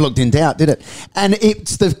just never looked in doubt, did it? And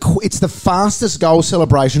it's the fastest goal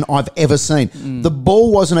celebration I've ever seen. The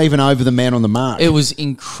ball wasn't even over the man on the mark. It was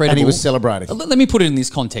incredible. And he was celebrating. Let me put it in this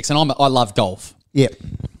context, and I love golf. Yep.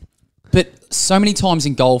 But so many times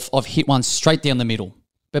in golf, I've hit one straight down the middle.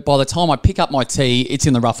 But by the time I pick up my tee, it's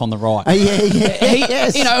in the rough on the right.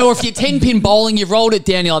 Yes. Or if you're 10-pin bowling, you've rolled it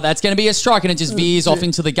down, you're like, that's going to be a strike, and it just veers off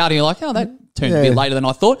into the gut, and you're like, oh, that turned a bit later than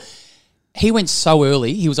I thought. He went so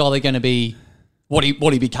early, he was either going to be what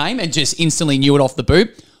he became and just instantly knew it off the boot,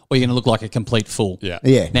 or you're going to look like a complete fool. Yeah.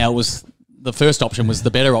 Yeah. Now, the first option was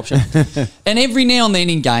the better option. And every now and then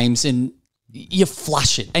in games, and you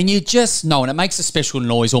flush it, and you just know, and it makes a special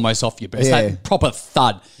noise almost off your breast, that proper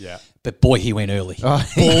thud. Yeah. But boy, he went early. Oh,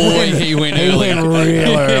 He went early.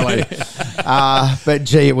 Real early. But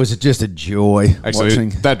gee, it was just a joy Actually, watching.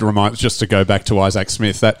 that reminds, just to go back to Isaac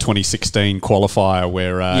Smith, that 2016 qualifier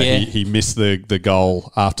where he missed the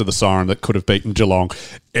goal after the siren that could have beaten Geelong.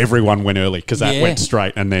 Everyone went early because that went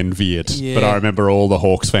straight and then veered. Yeah. But I remember all the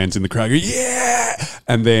Hawks fans in the crowd go, yeah!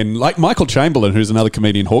 And then, like Michael Chamberlain, who's another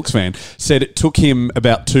comedian Hawks fan, said it took him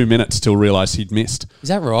about 2 minutes till realise he'd missed. Is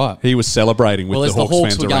that right? He was celebrating with Well, as the the Hawks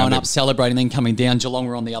Hawks fans were around going him. up, celebrating, then coming down, Geelong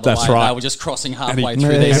were on the other That's way. right. They were just crossing halfway he-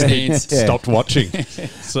 through their stands. Stopped watching.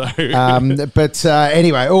 So But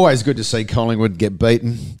anyway, always good to see Collingwood get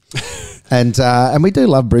beaten. And we do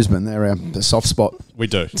love Brisbane. They're our soft spot we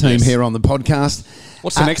do. team Yes. here on the podcast.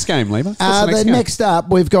 What's the next game, Lima? Next up,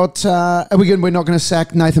 we've got. We're not going to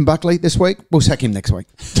sack Nathan Buckley this week. We'll sack him next week.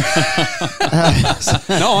 It's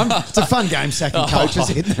a fun game sacking coaches.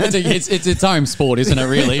 Isn't it? It's its own sport, isn't it,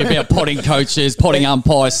 really? About potting coaches, potting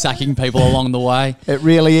umpires, sacking people along the way. It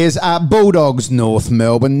really is. Bulldogs, North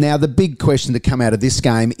Melbourne. Now, the big question to come out of this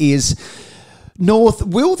game is. North,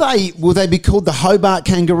 will they be called the Hobart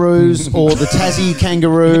Kangaroos or the Tassie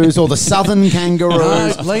Kangaroos or the Southern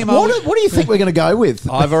Kangaroos? No, Liam, what do you think we're going to go with?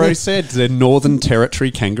 I've already said they're Northern Territory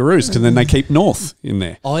Kangaroos, and then they keep North in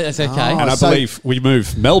there. Oh, that's okay. And I believe we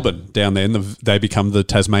move Melbourne down there, and they become the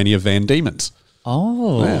Tasmania Van Demons.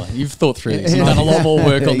 Oh, you've thought through this. You've done a lot more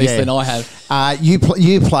work on this than I have. You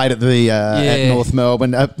played at at North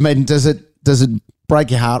Melbourne. I mean, does it break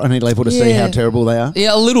your heart on any level to see how terrible they are?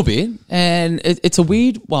 Yeah, a little bit. And it's a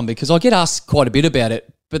weird one because I get asked quite a bit about it.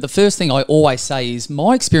 But the first thing I always say is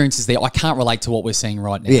my experiences there, I can't relate to what we're seeing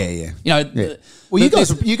right now. Yeah. You know, Well, you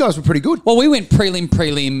guys were pretty good. Well, we went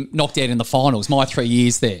prelim, knocked out in the finals, my 3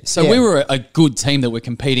 years there. So we were a good team that were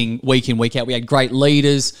competing week in, week out. We had great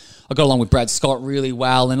leaders. I got along with Brad Scott really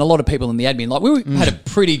well and a lot of people in the admin. Like we had a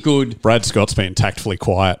pretty good... Brad Scott's been tactfully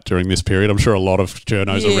quiet during this period. I'm sure a lot of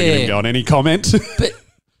journos are ringing him going, any comment? But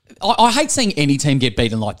I hate seeing any team get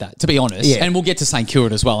beaten like that, to be honest. Yeah. And we'll get to St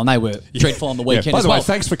Kilda as well, and they were dreadful on the weekend By as the well. way,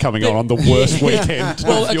 thanks for coming on the worst weekend.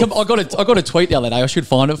 Well, I got a tweet the other day. I should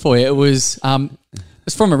find it for you. It was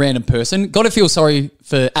it's from a random person. Got to feel sorry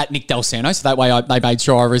for @Nick Dalsano, so that way they made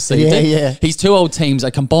sure I received it. Yeah. His two old teams, a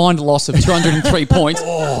combined loss of 203 points,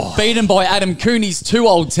 beaten by Adam Cooney's two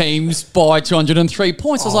old teams by 203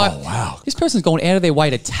 points. I was like, wow, this person's gone out of their way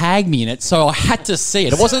to tag me in it, so I had to see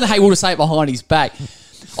it. It wasn't able to say it behind his back.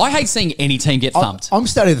 I hate seeing any team get thumped. I'm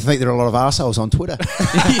starting to think there are a lot of arseholes on Twitter.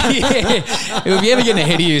 Yeah. If you're ever getting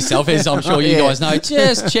ahead of yourself, as I'm sure you guys know,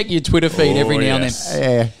 just check your Twitter feed every now and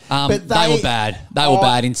then. Yeah. But they were bad. They were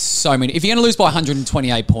bad in so many. If you're going to lose by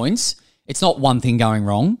 128 points, it's not one thing going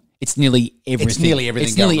wrong. It's nearly everything.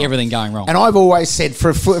 It's nearly everything going wrong. And I've always said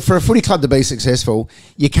for a footy club to be successful,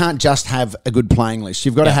 you can't just have a good playing list.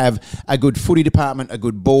 You've got to have a good footy department, a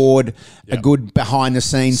good board, a good behind the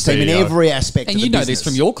scenes team in every aspect and of the you know business. this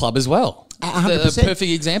from your club as well. 100%. A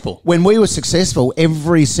perfect example. When we were successful,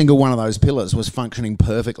 every single one of those pillars was functioning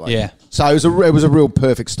perfectly. Yeah. So it was a real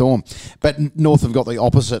perfect storm. But North have got the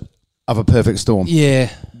opposite of a perfect storm. Yeah.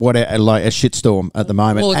 Like a shit storm at the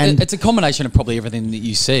moment. Well, and it's a combination of probably everything that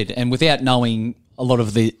you said, and without knowing a lot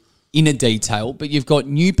of the inner detail, but you've got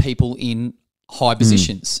new people in high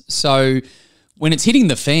positions. So when it's hitting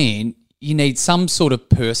the fan, you need some sort of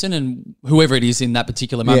person, and whoever it is in that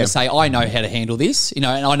particular moment, say, I know how to handle this, and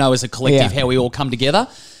I know as a collective how we all come together.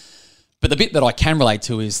 But the bit that I can relate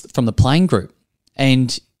to is from the playing group.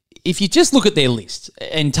 And if you just look at their list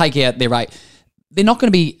and take out their rate, they're not going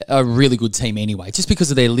to be a really good team anyway, just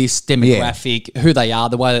because of their list, demographic, who they are,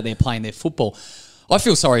 the way that they're playing their football. I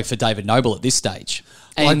feel sorry for David Noble at this stage.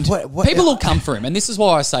 And people will come for him, and this is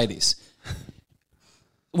why I say this.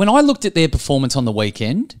 When I looked at their performance on the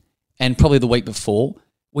weekend, and probably the week before,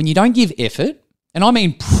 when you don't give effort, and I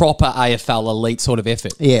mean proper AFL elite sort of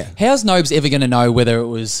effort, how's Nobes ever going to know whether it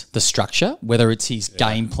was the structure, whether it's his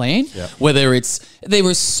game plan, whether it's... There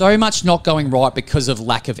was so much not going right because of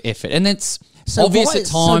lack of effort, and it's... obvious at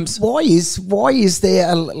times. So why is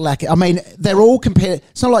there a lack? I mean, they're all competitive.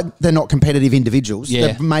 It's not like they're not competitive individuals.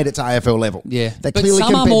 They've made it to AFL level. Yeah, they're but clearly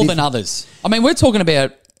some are more competitive. than others. I mean, we're talking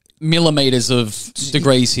about millimeters of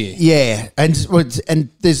degrees here. Yeah, and everyone's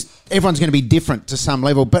going to be different to some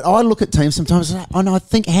level. But I look at teams sometimes and I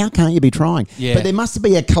think, how can't you be trying? Yeah. But there must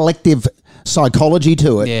be a collective psychology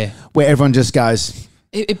to it. Yeah. Where everyone just goes,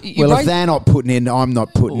 if they're not putting in, I'm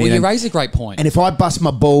not putting in. Well, you raise a great point. And if I bust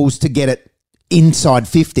my balls to get it inside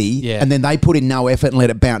 50 and then they put in no effort and let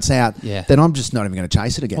it bounce out, then I'm just not even going to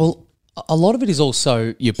chase it again. Well, a lot of it is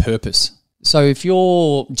also your purpose. So if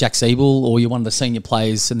you're Jack Siebel or you're one of the senior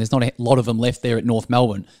players and there's not a lot of them left there at North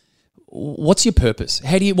Melbourne, what's your purpose?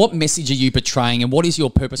 What message are you portraying, and what is your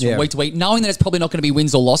purpose from week to week, knowing that it's probably not going to be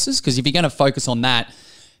wins or losses? Because if you're going to focus on that,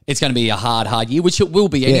 it's going to be a hard year, which it will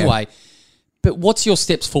be anyway. But what's your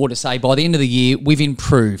steps forward to say by the end of the year we've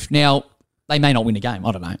improved? Now, they may not win a game,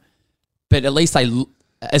 I don't know. But at least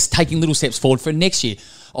as taking little steps forward for next year.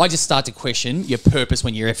 I just start to question your purpose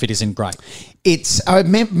when your effort isn't great. I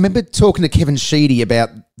remember talking to Kevin Sheedy about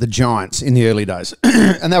the Giants in the early days,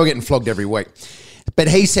 and they were getting flogged every week. But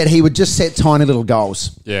he said he would just set tiny little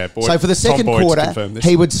goals. Yeah, Boyd, so for the second Tom Boyd's quarter, confirmed this.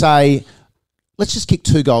 he would say, let's just kick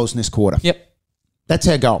 2 goals in this quarter. Yep. That's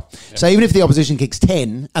our goal. Yep. So even if the opposition kicks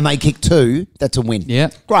 10 and they kick 2, that's a win.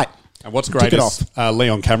 Yeah. Great. And what's great is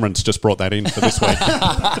Leon Cameron's just brought that in for this week.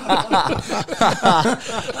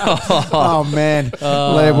 Oh man,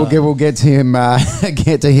 we'll get to him.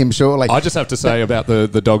 Get to him shortly. I just have to say about the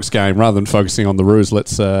Dogs game, rather than focusing on the ruse,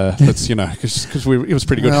 let's because it was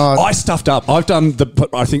pretty good. I stuffed up. I've done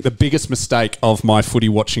I think the biggest mistake of my footy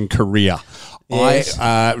watching career. Yes.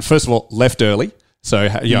 I first of all left early. So,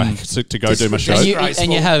 to go do my show.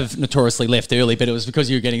 And you have notoriously left early, but it was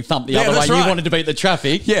because you were getting thumped the other way. Right. You wanted to beat the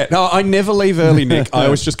traffic. Yeah, no, I never leave early, Nick. I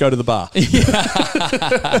always just go to the bar.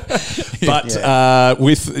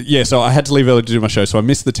 So I had to leave early to do my show, so I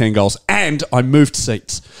missed the 10 goals, and I moved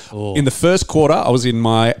seats. Oh. In the first quarter, I was in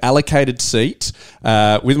my allocated seat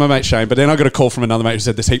with my mate Shane, but then I got a call from another mate who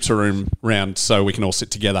said there's heaps of room round so we can all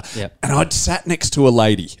sit together. Yep. And I'd sat next to a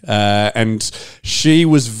lady, and she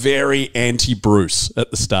was very anti-Bruce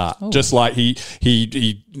at the start. Oh. Just like he'd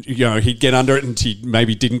get under it and he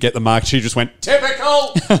maybe didn't get the mark. She just went,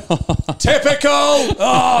 typical, typical.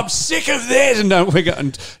 Oh, I'm sick of this. And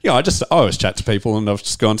I always chat to people, and I've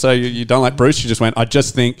just gone, so you don't like Bruce? She just went, I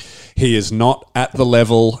just think he is not at the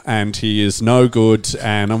level and he is no good.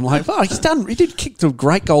 And I'm like, he did kick the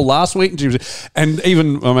great goal last week. And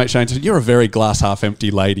even my mate Shane said, you're a very glass half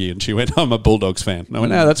empty lady. And she went, I'm a Bulldogs fan. And I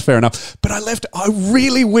went, no, that's fair enough. But I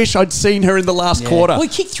really wish I'd seen her in the last quarter. Well, he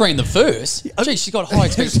kicked 3 in the first. Gee, she's got high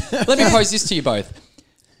expectations. Let me pose this to you both.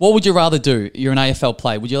 What would you rather do? You're an AFL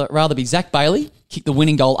player. Would you rather be Zach Bailey, kick the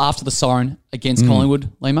winning goal after the siren against Collingwood,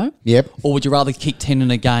 Lemo? Yep. Or would you rather kick 10 in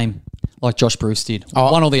a game like Josh Bruce did?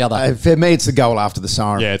 One or the other? For me, it's the goal after the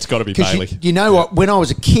siren. Yeah, it's got to be Bailey. You know what? When I was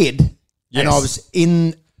a kid,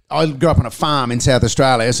 and I grew up on a farm in South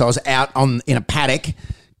Australia, so I was out in a paddock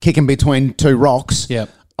kicking between 2 rocks. Yep.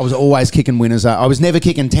 I was always kicking winners. I was never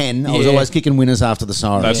kicking 10. I was always kicking winners after the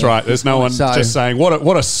siren. That's right. There's no one just saying,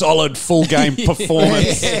 what a solid full game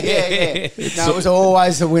performance. No, it was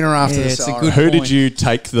always the winner after the siren. Who did you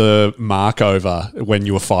take the mark over when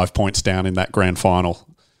you were 5 points down in that grand final?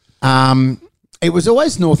 It was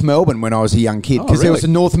always North Melbourne when I was a young kid, because there was a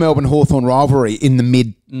North Melbourne-Hawthorn rivalry in the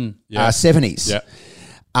mid 70s. Yeah.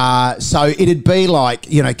 So it'd be like,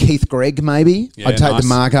 Keith Gregg maybe. I'd take the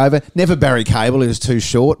mark over. Never Barry Cable, he was too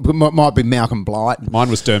short. Might be Malcolm Blight. Mine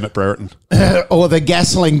was Dermot Brereton. Or the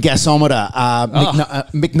gasoline gasometer,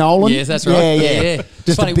 Mick Nolan. Yes, that's right. Yeah.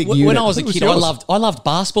 Just funny, a big unit. when I was a kid, I loved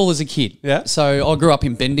basketball as a kid. Yeah. So I grew up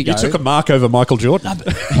in Bendigo. You took a mark over Michael Jordan.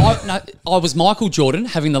 I was Michael Jordan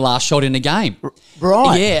having the last shot in a game.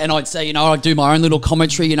 Right. Yeah, and I'd say, I'd do my own little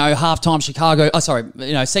commentary, halftime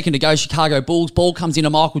second to go, Chicago Bulls, ball comes into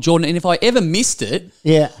Michael Jordan, and if I ever missed it,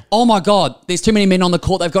 oh my God, there's too many men on the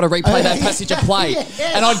court, they've got to replay that passage of play.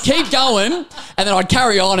 And I'd keep going, and then I'd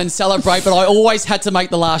carry on and celebrate, but I always had to make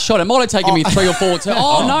the last shot. It might have taken me 3 or 4 turns.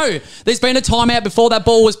 No, there's been a timeout before that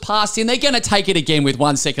ball was passed in. They're going to take it again with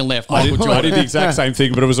 1 second left. I did the exact same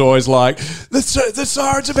thing, but it was always like, the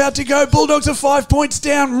siren's about to go, Bulldogs are 5 points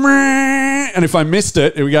down. And if I missed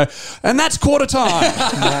it, here we go. And that's quarter time.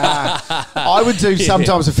 I would do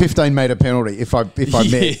sometimes a 15-metre penalty if I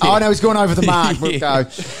missed. Oh, no, he's gone over the mark. We'll go.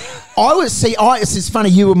 It's funny,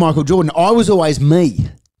 you were Michael Jordan. I was always me.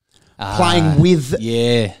 Playing with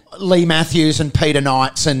Lee Matthews and Peter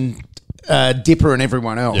Knights and Dipper and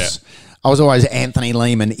everyone else. Yeah. I was always Anthony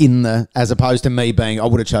Lehman as opposed to me being, I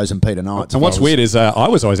would have chosen Peter Knights. And what's weird is I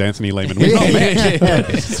was always Anthony Lehman. We've not met.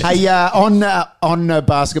 Hey, on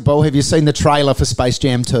basketball, have you seen the trailer for Space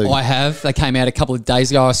Jam 2? I have. They came out a couple of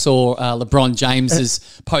days ago. I saw LeBron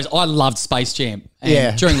James's post. I loved Space Jam.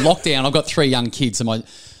 And during lockdown, I've got 3 young kids, and my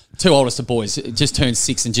 2 oldest boys just turned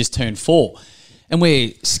 6 and just turned 4. And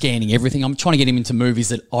we're scanning everything. I'm trying to get him into movies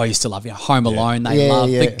that I used to love. Home Alone, they love.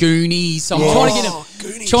 The Goonies. So I'm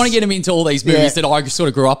trying to get him into all these movies that I sort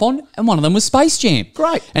of grew up on. And one of them was Space Jam.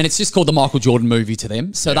 Great. And it's just called the Michael Jordan movie to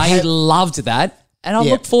them. So they loved that. And I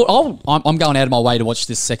look forward. I'm going out of my way to watch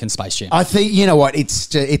this second Space Jam. I think, you know what,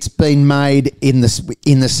 it's been made in the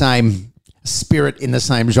same spirit, in the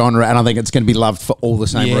same genre, and I think it's going to be loved for all the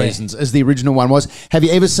same reasons as the original one was. Have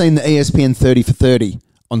you ever seen the ESPN 30 for 30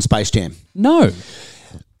 on Space Jam? No.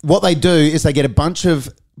 What they do is they get a bunch of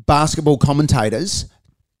basketball commentators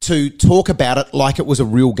to talk about it like it was a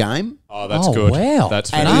real game. Oh, that's Oh, good. wow.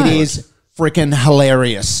 That's And very it good. is freaking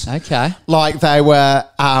hilarious. Okay. Like they were,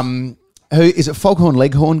 who is it? Foghorn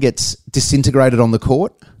Leghorn gets disintegrated on the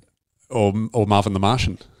court. Or Marvin the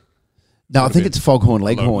Martian. No, I think it's Foghorn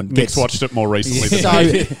Leghorn. Nick's watched it more recently than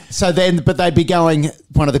me. So then, but they'd be going,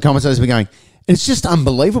 one of the commentators would be going, it's just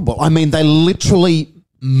unbelievable. I mean, they literally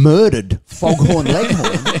murdered Foghorn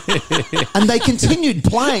Leghorn and they continued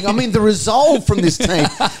playing. I mean, the resolve from this team.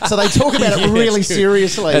 So they talk about it really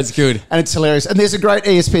seriously. That's good. And it's hilarious. And there's a great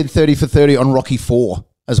ESPN 30 for 30 on Rocky 4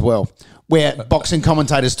 as well, where boxing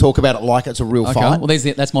commentators talk about it like it's a real Okay. fight. Well,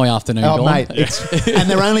 that's my afternoon. Oh, Dawn. mate. And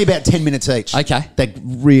they're only about 10 minutes each. Okay. They're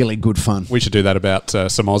really good fun. We should do that about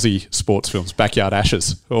some Aussie sports films, Backyard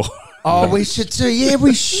Ashes. Oh, we should do. Yeah,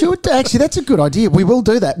 we should. Actually, that's a good idea. We will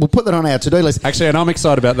do that. We'll put that on our to-do list. Actually, and I'm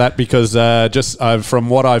excited about that because from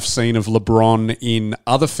what I've seen of LeBron in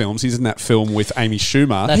other films, he's in that film with Amy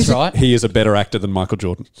Schumer. That's right. He is a better actor than Michael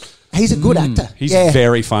Jordan. He's a good actor. He's Yeah.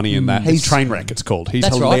 very funny in that. He's- He's Trainwreck, it's called. He's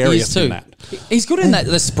That's right. He hilarious is too. in that. He's good in that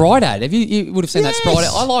the Sprite ad. Have you would have seen Yes. that Sprite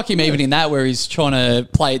ad? I like him even in that where he's trying to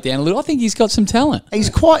play it down a little. I think he's got some talent. He's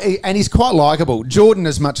quite likable. Jordan,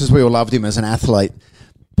 as much as we all loved him as an athlete,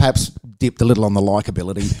 perhaps dipped a little on the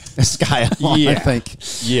likability scale. I Yeah. think.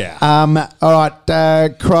 Yeah. All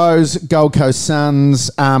right, Crows, Gold Coast Suns.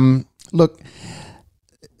 Look,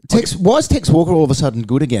 why is Tex Walker all of a sudden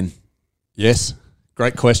good again? Yes.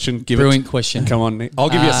 Great question. Brilliant question. Come on, Nick. I'll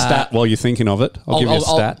give you a stat while you're thinking of it. I'll give you a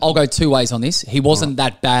stat. I'll go two ways on this. He wasn't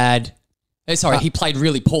that bad. Sorry, he played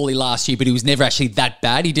really poorly last year, but he was never actually that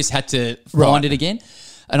bad. He just had to find it again.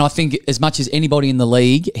 And I think as much as anybody in the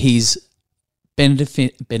league, he's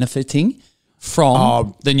benefiting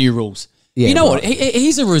from the new rules. Yeah, you know right. what?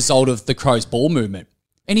 He's a result of the Crows ball movement.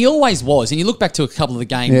 And he always was. And you look back to a couple of the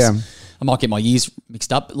games, Yeah. I might get my years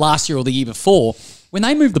mixed up, last year or the year before, when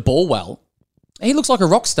they moved the ball well, he looks like a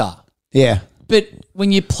rock star. Yeah. But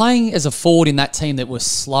when you're playing as a forward in that team that was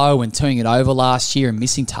slow and turning it over last year and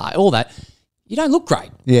missing all that, you don't look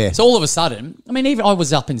great. Yeah. So all of a sudden, I mean, even I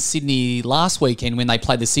was up in Sydney last weekend when they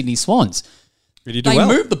played the Sydney Swans. Did he do They well?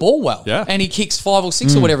 moved the ball well. Yeah. And he kicks 5 or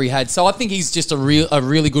 6 or whatever he had. So I think he's just a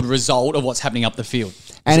really good result of what's happening up the field.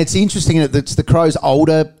 And it's interesting that it's the Crows'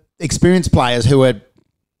 older, experienced players who are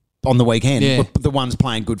on the weekend, Yeah. were the ones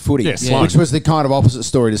playing good footy, Yeah, slow. which was the kind of opposite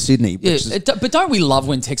story to Sydney. Yeah, Which is, but don't we love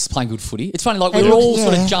when Tex is playing good footy? It's funny, like Hey, we're look, all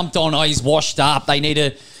sort yeah. of jumped on, he's washed up, they need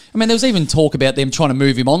to... I mean, there was even talk about them trying to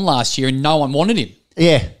move him on last year and no one wanted him.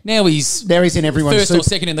 yeah. Now he's In everyone's first or super.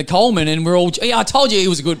 second in the Coleman, and we're all, I told you he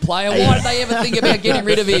was a good player. Why did they ever think about getting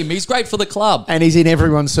rid of him? He's great for the club. And he's in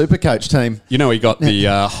everyone's super coach team. You know, he got the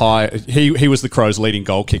high... He was the Crows' leading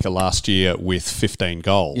goal kicker last year with 15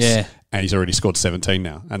 goals. Yeah. And he's already scored 17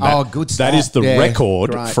 now. And Good that start. is the Yeah,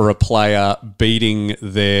 record great. for a player beating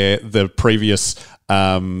the previous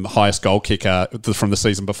highest goal kicker from the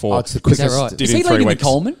season before. It's the Is that quickest. right? Did Is in he 3 leading the weeks.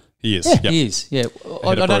 Coleman? He is. Yeah. Yep. He is, yeah.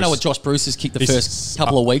 I of don't know Bruce. what Josh Bruce has kicked the He's first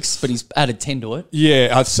couple of weeks, but he's added 10 to it.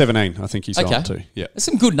 Yeah, 17, I think he's Okay. on to. Yeah. There's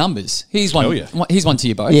some good numbers. He's one. Hell yeah. He's one to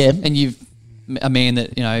you both. Yeah. And you've a man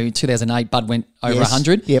that, 2008, Bud went over Yes.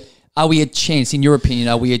 100. Yep. Are we a chance, in your opinion,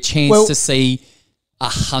 Well- to see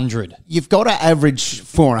 100? You've got to average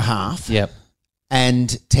 4.5. Yep.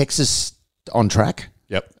 And Texas on track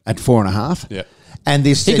Yep. at 4.5. Yep. And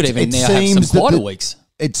this He could even now have some that quieter the- weeks.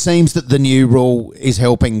 It seems that the new rule is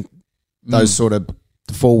helping those sort of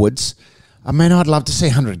forwards. I mean, I'd love to see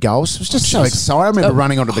 100 goals. It was just so exciting. I remember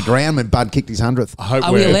running onto the ground when Bud kicked his 100th. I hope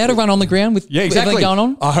Are we allowed to run on the ground with exactly. everything going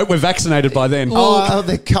on? I hope we're vaccinated by then.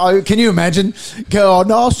 Can you imagine? Go,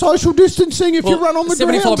 no, social distancing if you run on the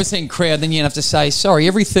 75% crowd, then you have to say, sorry,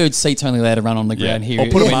 every third seat's only allowed to run on the ground here. Or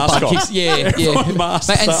put a When mask Bud on. kicks- Yeah, yeah. Put masks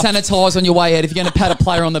And up. sanitise on your way out. If you're going to pat a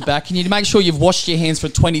player on the back, can you make sure you've washed your hands for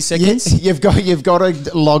 20 ground. seconds? You've got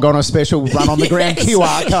to log on a special run on the ground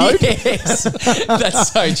QR code Yes,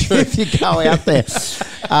 that's so true. if you go out there.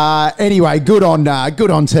 Anyway, good on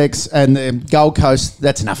Tex and the Gold Coast.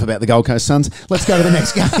 That's enough about the Gold Coast Suns. Let's go to the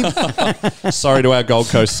next game. Sorry to our Gold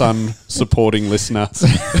Coast Sun supporting listener.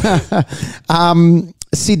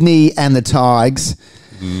 Sydney and the Tigers.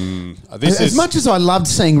 As much as I loved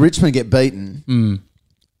seeing Richmond get beaten,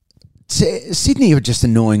 Sydney are just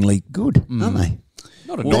annoyingly good, aren't they?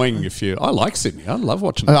 Not annoying if you... I like Sydney. I love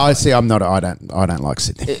watching I see. I don't like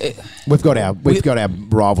Sydney. We've got our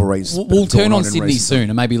rivalries. We'll turn going on in Sydney recent soon,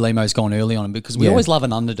 and maybe Lemo's gone early on him because we Yeah. always love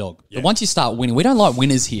an underdog. But once you start winning, we don't like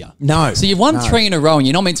winners here. No, So you've won no. 3 in a row, and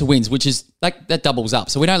you're not meant to win, which is that doubles up.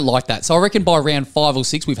 So we don't like that. So I reckon by round 5 or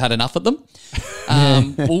 6, we've had enough of them.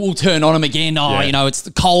 We'll turn on them again. It's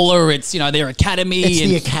the Kohler, it's their academy. It's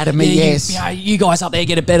the academy, yes. You guys up there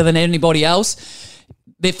get it better than anybody else.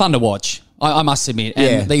 they're fun to watch. I must admit. And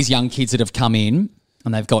Yeah. these young kids that have come in,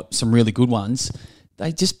 and they've got some really good ones,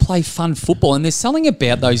 they just play fun football. And there's something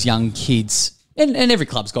about those young kids, and every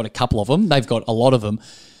club's got a couple of them. They've got a lot of them.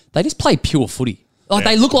 They just play pure footy. Like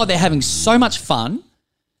they look like they're having so much fun.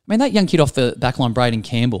 I mean, that young kid off the backline, Braden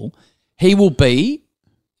Campbell, he will be,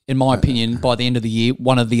 in my opinion, by the end of the year,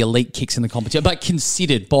 one of the elite kicks in the competition. But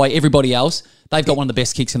considered by everybody else, they've got one of the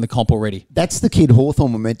best kicks in the comp already. That's the kid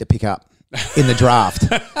Hawthorn were meant to pick up in the draft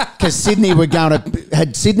because Sydney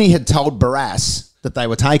had told Barras that they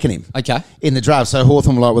were taking him. Okay. In the draft, so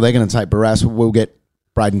Hawthorn were like, well, they're going to take Barras. We'll get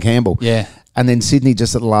Braden Campbell. Yeah. And then Sydney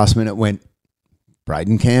just at the last minute went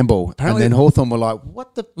Braden Campbell, Apparently- and then Hawthorn were like,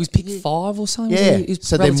 what the? Was pick 5 or something? Yeah. Was he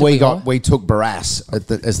So then we took Barras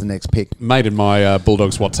as the next pick. Mate in my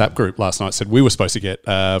Bulldogs WhatsApp group last night said we were supposed to get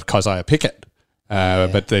Keziah Pickett.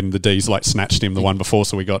 But then the D's snatched him the one before,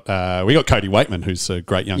 so we got Cody Waitman, who's a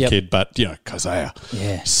great young kid. But Keziah,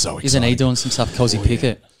 so exciting. Isn't he doing some stuff, Cozy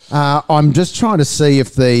Pickett? I'm just trying to see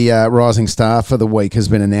if the rising star for the week has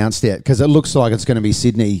been announced yet, because it looks like it's going to be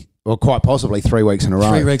Sydney, or quite possibly 3 weeks in a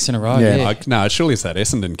row. 3 weeks in a row, Yeah. yeah. Surely it's that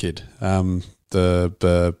Essendon kid.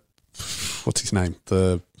 The what's his name?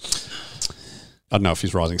 I don't know if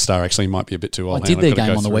he's rising star. Actually, he might be a bit too old. I did their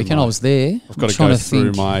game on the weekend. I was there. I've got to go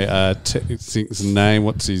through my his name.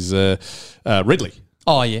 What's his Ridley?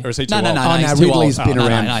 Oh, yeah. Or is he too no, old? no, Oh, he's no, too Ridley's old. been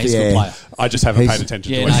around. No, he's a good player. I just haven't He's- paid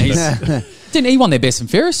attention Yeah, to no, Essendon. Didn't he won their best and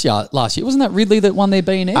fairest last year? Wasn't that Ridley that won their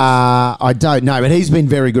B&F? I don't know, but he's been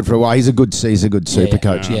very good for a while. He's a good super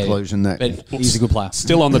coach Yeah, inclusion. yeah. That But he's a good player.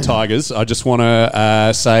 Still on the Tigers, I just want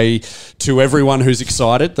to say to everyone who's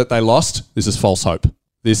excited that they lost, this is false hope.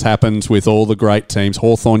 This happens with all the great teams.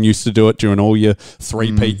 Hawthorn used to do it during all your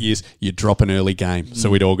three-peat years. You drop an early game.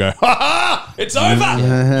 So we'd all go, ha ha, it's over.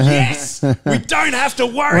 Yes, we don't have to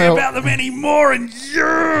worry about them anymore. And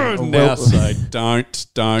now say, don't.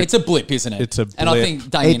 It's a blip, isn't it? It's a And I blip. think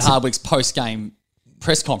Damien Hardwick's post-game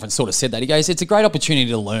press conference sort of said that. He goes, it's a great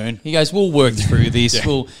opportunity to learn. He goes, we'll work through this.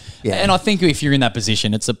 And I think if you're in that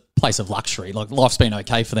position, it's a place of luxury. Like, life's been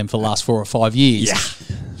okay for them for the last 4 or 5 years.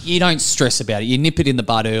 Yeah. You don't stress about it. You nip it in the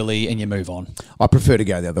bud early and you move on. I prefer to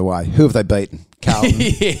go the other way. Who have they beaten? Carlton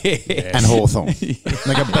and Hawthorn.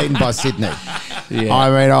 They got beaten by Sydney. I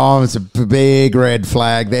mean, it's a big red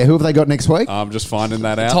flag there. Who have they got next week? I'm just finding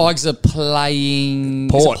that out. Tigers are playing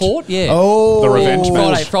Port. Is it Port? Yeah. Oh, The revenge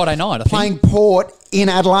match. Friday night, I think. playing Port in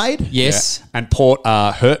Adelaide. Yes. And Port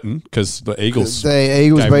are hurting because the Eagles The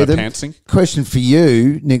Eagles gave beat them a them. pantsing. Question for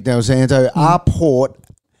you, Nick Del Santo. Are Port...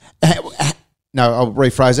 No, I'll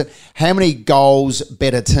rephrase it. How many goals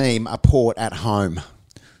better team are Port at home?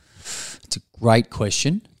 It's a great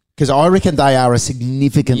question. Because I reckon they are a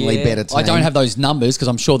significantly Yeah. better team. I don't have those numbers because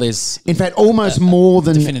I'm sure there's In fact, almost more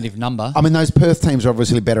than... definitive number. I mean, those Perth teams are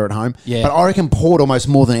obviously better at home. Yeah. But I reckon Port, almost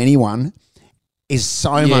more than anyone, is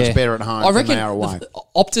so much better at home I reckon than they are away.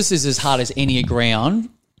 Optus is as hard as any ground,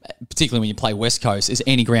 particularly when you play West Coast, is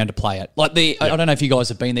any ground to play at. Like I don't know if you guys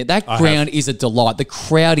have been there. That ground is a delight. The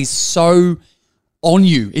crowd is so on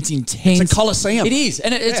you. It's intense. It's a coliseum. It is.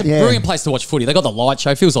 And it's a brilliant place to watch footy. They got the light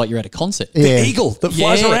show. Feels like you're at a concert. Yeah. The eagle that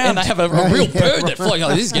flies around. And they have a real bird that flies.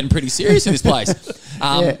 Like, this is getting pretty serious in this place.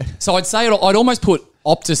 So I'd say I'd almost put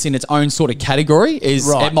Optus in its own sort of category.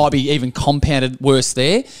 It might be even compounded worse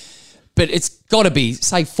there. But it's got to be,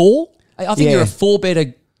 say, 4. I think you're a 4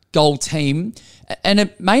 better goal team. And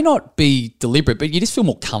it may not be deliberate, but you just feel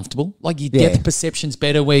more comfortable. Like your depth perception's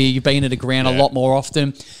better where you've been at a ground a lot more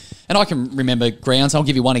often. And I can remember grounds. I'll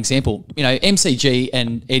give you one example. You know, MCG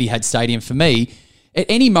and Etihad Stadium for me, at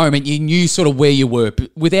any moment you knew sort of where you were.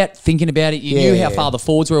 But without thinking about it, you knew how far the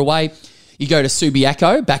forwards were away. You go to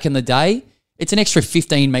Subiaco back in the day, it's an extra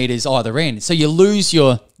 15 metres either end. So you lose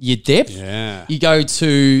your depth. Yeah. You go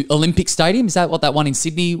to Olympic Stadium. Is that what that one in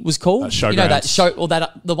Sydney was called? Showgrounds. You know that show or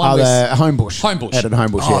that the one Oh, was the Homebush. Homebush. Out at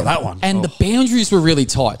Homebush, Oh, that one. and the boundaries were really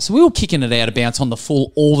tight. So we were kicking it out of bounds on the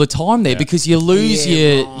full all the time there because you lose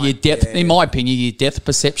your depth, in my opinion, your depth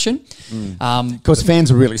perception. Because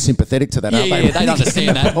fans are really sympathetic to that, aren't they? They'd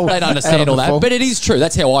understand that. They'd understand all that. But it is true.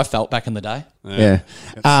 That's how I felt back in the day. Yeah.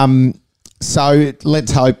 So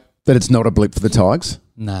let's hope that it's not a blip for the Tigers.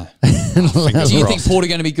 No. Do you think Port are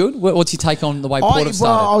going to be good? What's your take on the way Port have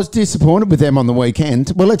started? I was disappointed with them on the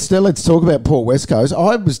weekend. Well, let's talk about Port West Coast.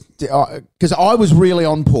 I was because I was really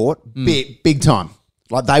on Port big time.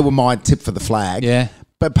 Like they were my tip for the flag. Yeah.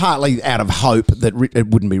 But partly out of hope that it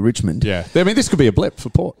wouldn't be Richmond. Yeah. I mean, this could be a blip for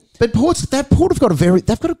Port. But Port have got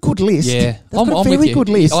a good list. Yeah. They've got I'm a with very you. good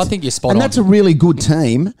list. I think you're spot and on. that's a really good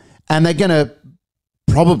team. And they're going to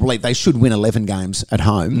they should win 11 games at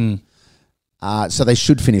home. So they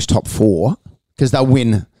should finish top 4 because they'll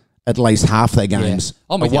win at least half their games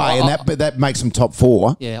I'm away, with you. and that makes them top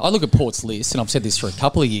 4. Yeah, I look at Port's list, and I've said this for a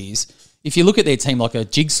couple of years. If you look at their team like a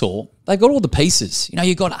jigsaw, they've got all the pieces. You know,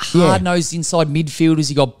 you've got hard-nosed inside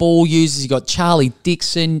midfielders, you've got ball users, you've got Charlie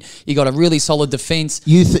Dixon, you've got a really solid defence.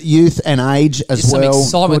 Youth and age as Just well. some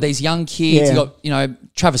excitement with these young kids. Yeah. You've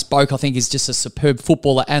got, Travis Boak, I think, is just a superb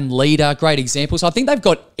footballer and leader. Great example. So I think they've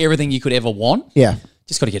got everything you could ever want. Yeah.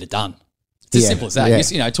 Just got to get it done. It's as simple as that. Yeah.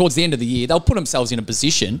 Just, towards the end of the year, they'll put themselves in a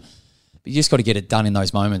position, but you just got to get it done in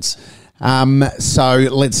those moments. So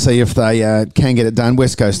let's see if they can get it done.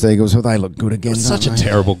 West Coast Eagles, well, they look good again. Such a don't they?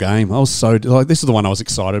 terrible game. I was so this is the one I was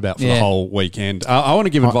excited about for the whole weekend. I want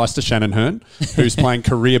to give advice to Shannon Hearn, who's playing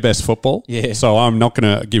career best football. Yeah. So I'm not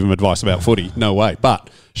going to give him advice about footy. No way. But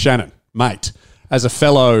Shannon, mate, as a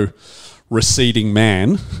fellow receding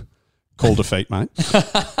man, call defeat, mate.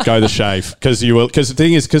 Go the shave because the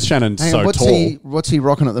thing is because Shannon's Hang on, so tall. What's he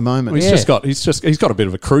rocking at the moment? He's got a bit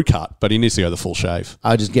of a crew cut, but he needs to go the full shave.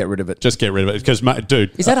 I'll just get rid of it. Just get rid of it because,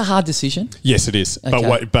 dude. Is that a hard decision? Yes, it is.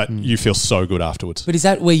 Okay. But you feel so good afterwards. But is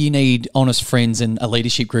that where you need honest friends and a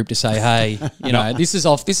leadership group to say, hey, this is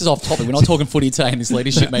off topic. We're not talking footy today in this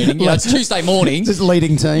leadership meeting. It's Tuesday morning. Just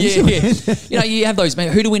leading teams. Yeah. You have those,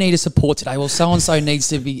 man. Who do we need to support today? Well, so-and-so needs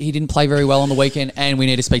to be, he didn't play very well on the weekend and we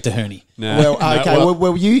need to speak to Herney. No. Well, okay.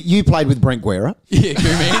 Well, you played with Brent Guerra. Yeah, Goo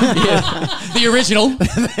Man. Yeah. The original.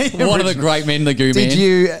 One of the great men, the Goo Man. Did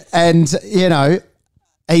you? And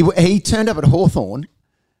he turned up at Hawthorn,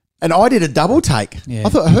 and I did a double take. Yeah. I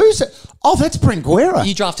thought, who's it? Oh, that's Brent Guerra.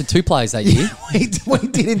 You drafted 2 players that year. we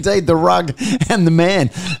did indeed, the rug and the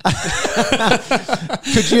man.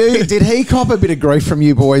 Did he cop a bit of grief from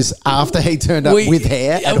you boys after he turned up with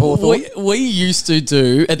hair at Hawthorn? We used to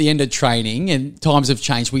do, at the end of training, and times have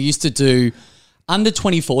changed, we used to do under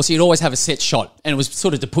 24, so you'd always have a set shot, and it was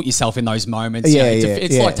sort of to put yourself in those moments.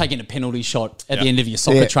 It's like taking a penalty shot at the end of your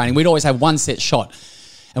soccer training. We'd always have one set shot,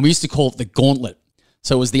 and we used to call it the gauntlet.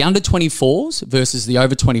 So it was the under 24s versus the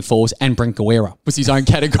over 24s, and Brent Guerra was his own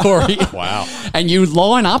category. Wow. And you would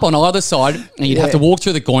line up on either side, and you'd have to walk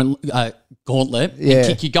through the gauntlet and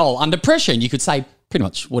kick your goal under pressure, and you could say pretty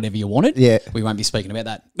much whatever you wanted. Yeah. We won't be speaking about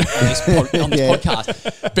that on this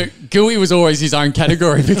podcast. But Gooey was always his own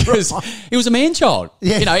category because he was a man-child.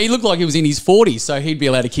 Yeah. He looked like he was in his 40s, so he'd be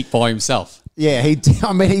allowed to kick by himself. Yeah, he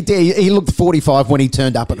did. He looked 45 when he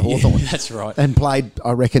turned up at Hawthorn. That's right. And played,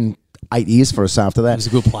 I reckon, 8 years for us after that. He was a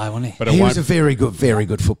good player, wasn't he? But he was a very good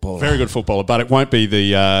footballer. Very good footballer, but it won't be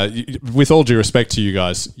the... with all due respect to you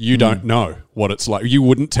guys, you don't know what it's like. You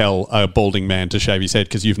wouldn't tell a balding man to shave his head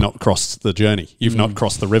because you've not crossed the journey. You've not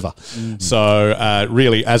crossed the river. So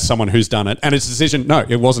really, as someone who's done it, and it's a decision, no,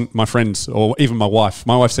 it wasn't my friends or even my wife.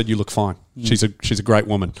 My wife said, you look fine. She's a great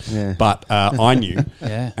woman. Yeah. But I knew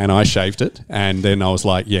and I shaved it. And then I was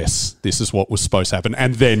like, yes, this is what was supposed to happen.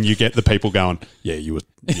 And then you get the people going, you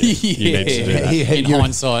needed to do that. In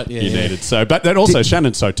hindsight, You needed. So, but then also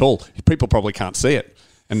Shannon's so tall, people probably can't see it.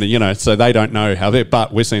 And, so they don't know how they're,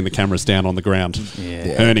 but we're seeing the cameras down on the ground.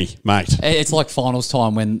 Yeah. Herney, mate. It's like finals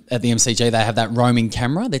time when at the MCG they have that roaming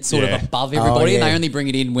camera that's sort of above everybody and they only bring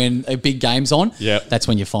it in when a big game's on. Yeah. That's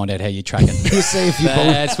when you find out how you're tracking.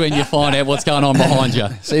 That's when you find out what's going on behind you.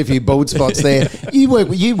 See a few bald spots there. You work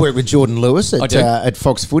with Jordan Lewis at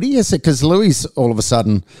Fox Footy, yes, because Louis all of a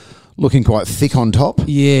sudden looking quite thick on top.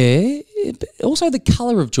 Yeah. Also the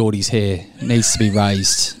colour of Geordie's hair needs to be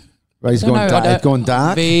raised. He's gone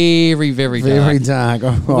dark. Very, very dark. Very dark.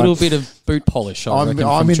 A little bit of boot polish, I reckon,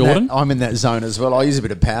 from Jordan. I'm in that zone as well. I use a bit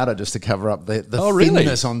of powder just to cover up the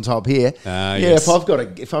thinness on top here. Yes. If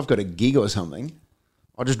I've got a gig or something,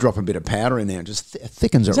 I'll just drop a bit of powder in there and just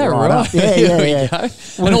thickens it right up. Yeah.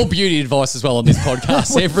 And all beauty advice as well on this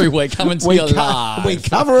podcast every week coming to you live. We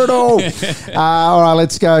cover it all. All right,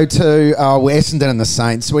 let's go to Essendon and the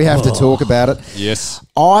Saints. We have to talk about it. Yes.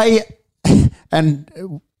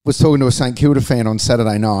 Was talking to a St Kilda fan on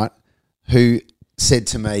Saturday night who said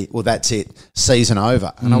to me, well, that's it, season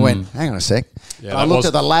over. And I went, hang on a sec. Yeah, I looked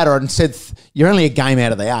at the ladder and said, you're only a game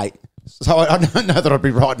out of the 8. So I don't know that I'd be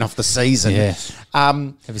writing off the season. Yeah.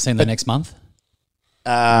 Have you seen the next month?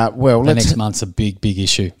 The next month's a big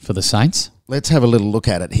issue for the Saints. Let's have a little look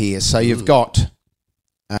at it here. So you've got...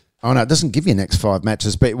 it doesn't give you next 5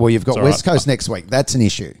 matches, but you've got West Coast next week. That's an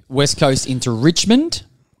issue. West Coast into Richmond.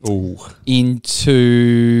 Ooh.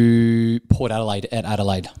 Into Port Adelaide at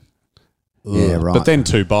Adelaide. Yeah, right. But then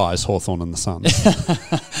 2 buys, Hawthorn and the Suns.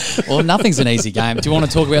 Well, nothing's an easy game. Do you want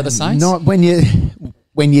to talk about the Saints? Not when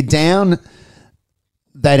you're down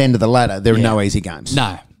that end of the ladder, there are no easy games.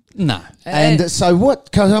 No. And so what?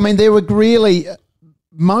 Because, there were really...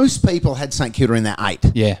 Most people had St Kilda in that 8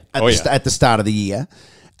 at the start of the year,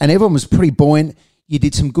 and everyone was pretty buoyant. You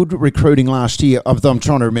did some good recruiting last year. I'm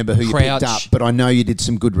trying to remember who Crouch. you picked up, but I know you did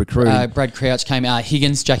some good recruiting. Brad Crouch came out.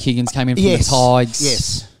 Jack Higgins came in from the Tigers.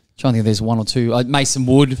 Yes. Trying to think if there's one or two. Mason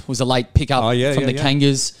Wood was a late pickup from the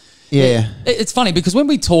Kangas. Yeah. It's funny because when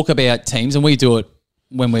we talk about teams, and we do it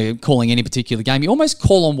when we're calling any particular game, you almost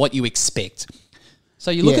call on what you expect. So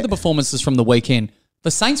you look at the performances from the weekend.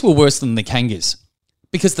 The Saints were worse than the Kangas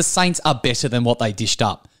because the Saints are better than what they dished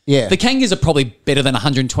up. Yeah. The Kangas are probably better than a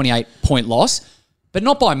 128-point loss, but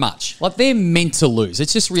not by much. Like, they're meant to lose.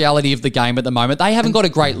 It's just reality of the game at the moment. They haven't got a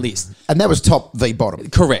great list. And that was top v bottom.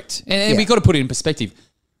 Correct. And we've got to put it in perspective.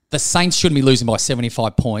 The Saints shouldn't be losing by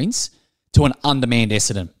 75 points to an undermanned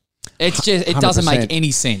Essendon. It's just, it doesn't 100%. make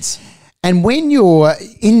any sense. And when you're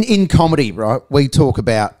in comedy, right, we talk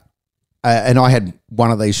about, and I had one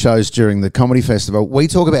of these shows during the comedy festival, we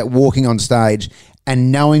talk about walking on stage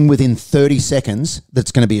and knowing within 30 seconds that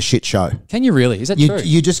it's going to be a shit show. Can you really? Is that true?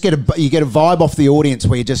 You just get a vibe off the audience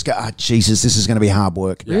where you just go, Jesus, this is going to be hard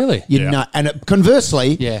work. Really? You know, and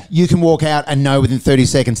conversely, you can walk out and know within 30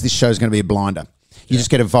 seconds this show's going to be a blinder. You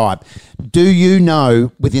just get a vibe. Do you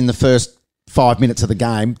know within the first 5 minutes of the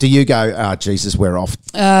game, do you go, Jesus, we're off?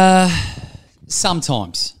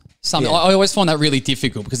 Sometimes. I always find that really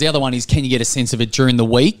difficult because the other one is, can you get a sense of it during the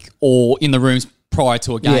week or in the rooms prior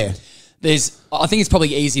to a game? Yeah. I think it's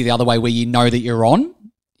probably easier the other way where you know that you're on.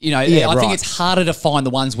 You know, I think it's harder to find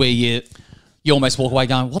the ones where you almost walk away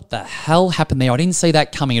going, what the hell happened there? I didn't see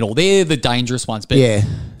that coming at all. They're the dangerous ones. But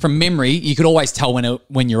from memory, you could always tell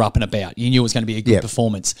when you're up and about. You knew it was going to be a good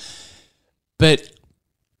performance. But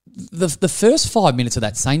the first 5 minutes of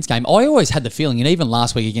that Saints game, I always had the feeling, and even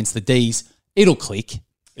last week against the D's, it'll click.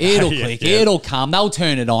 It'll click. It'll come. They'll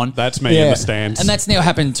turn it on. That's me in the stands. And that's now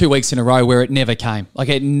happened 2 weeks in a row where it never came. Like,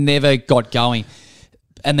 it never got going.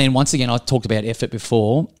 And then once again, I talked about effort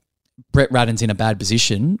before. Brett Ratton's in a bad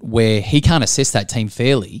position where he can't assess that team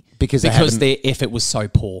fairly because their effort was so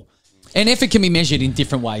poor. And effort can be measured in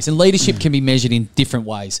different ways, and leadership can be measured in different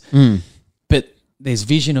ways. But there's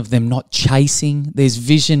vision of them not chasing. There's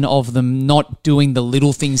vision of them not doing the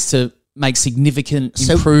little things to make significant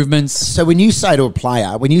improvements. So when you say to a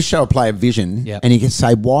player, when you show a player vision and you can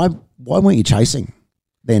say, why weren't you chasing?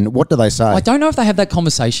 Then what do they say? I don't know if they have that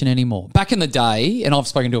conversation anymore. Back in the day, and I've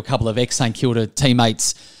spoken to a couple of ex-St Kilda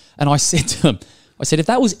teammates, and I said to them, if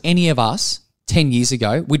that was any of us 10 years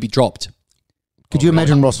ago, we'd be dropped. Could you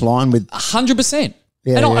imagine Ross Lyon with 100%?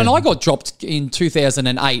 And I got dropped in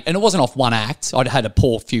 2008, and it wasn't off one act. I'd had a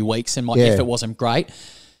poor few weeks, and my effort wasn't great.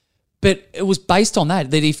 But it was based on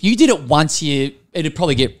that if you did it once, it'd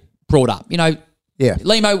probably get brought up. You know,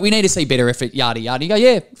 Limo, we need to see better effort, yada, yada. You go,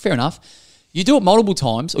 yeah, fair enough. You do it multiple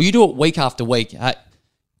times, or you do it week after week, go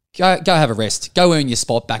have a rest. Go earn your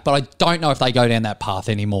spot back. But I don't know if they go down that path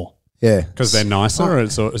anymore. Yeah. Because they're nicer, or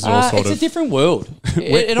it's all sort of... It's a different world.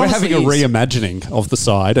 We're having a reimagining of the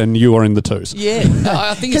side, and you are in the twos. Yeah.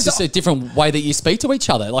 I think it's just a different way that you speak to each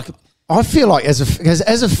other. Like, I feel like as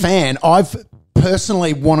a fan, I've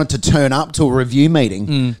personally wanted to turn up to a review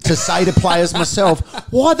meeting to say to players myself,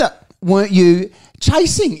 why weren't you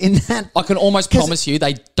chasing in that? I can almost promise you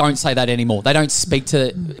they don't say that anymore. They don't speak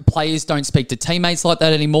to players, don't speak to teammates like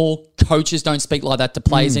that anymore. Coaches don't speak like that to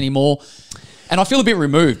players anymore. And I feel a bit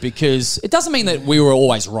removed because it doesn't mean that we were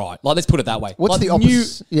always right. Like, let's put it that way. What's the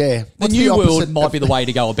opposite? The new world might be the way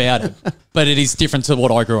to go about it, but it is different to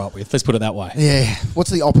what I grew up with. Let's put it that way. Yeah. What's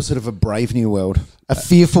the opposite of a brave new world? It's a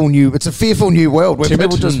fearful new world where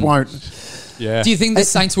people just won't. Yeah. Do you think the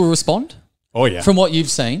Saints will respond? Oh, yeah. From what you've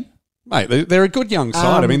seen? Mate, they're a good young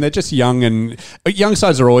side. I mean, they're just young, and young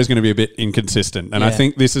sides are always going to be a bit inconsistent. And I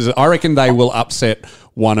think I reckon they will upset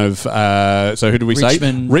one of, so who do we say?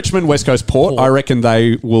 Richmond, West Coast Port. I reckon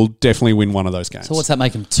they will definitely win one of those games. So what's that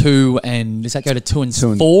make them? 2 and, does that go to 2 and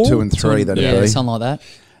 4? 2 and 3, that'd be. Something like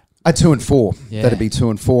that. 2 and 4. Yeah. That'd be 2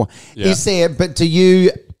 and 4. Yeah. Is there, but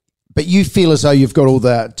you feel as though you've got all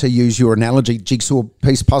the, to use your analogy, jigsaw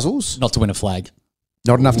piece puzzles? Not to win a flag.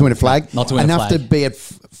 Not enough to win a flag? Not to win a flag. Enough to be at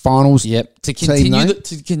finals. Yep. To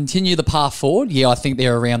continue the path forward, I think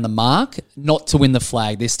they're around the mark. Not to win the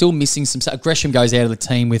flag. They're still missing some... Gresham goes out of the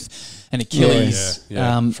team with an Achilles.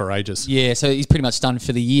 For ages. Yeah, so he's pretty much done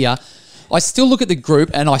for the year. I still look at the group,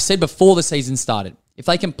 and I said before the season started, if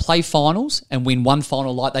they can play finals and win one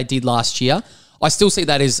final like they did last year, I still see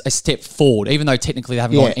that as a step forward, even though technically they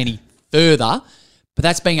haven't gone any further. But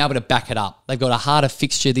that's being able to back it up. They've got a harder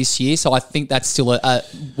fixture this year, so I think that's still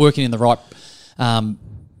working in the right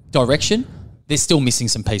direction. They're still missing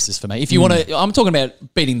some pieces for me. If you want to, I'm talking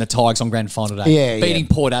about beating the Tigers on grand final day, beating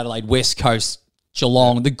Port Adelaide, West Coast,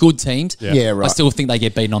 Geelong, the good teams. Yeah, right. I still think they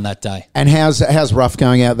get beaten on that day. And how's Ruff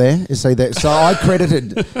going out there? Is he there? So I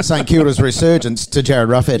credited St Kilda's resurgence to Jared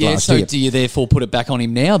Ruffhead Yeah, last so year. do you therefore put it back on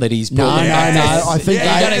him now that he's No. I think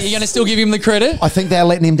you're going to still give him the credit? I think they're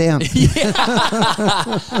letting him down. I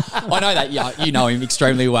know that. Yeah, you know him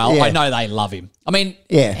extremely well. Yeah. I know they love him. I mean,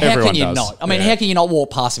 Yeah. how Everyone can you does. not? I mean, Yeah. how can you not walk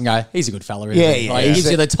past him and go, he's a good fella, isn't he? Yeah, Like, yeah. he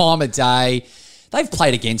gives you the time of day. They've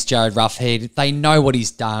played against Jared Ruffhead. They know what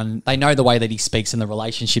he's done. They know the way that he speaks and the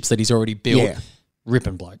relationships that he's already built. Yeah.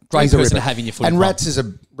 Ripping bloke. Great He's a person to ripper. have in your footy And club.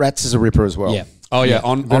 Rats is a ripper as well. Yeah. Oh, yeah,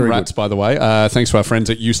 on very Rats, good. by the way. Thanks to our friends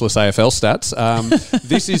at Useless AFL Stats.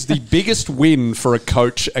 This is the biggest win for a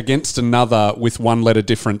coach against another with one-letter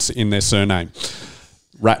difference in their surname.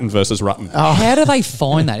 Ratton versus Rutten. How do they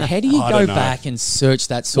find that? How do you I go don't know. back and search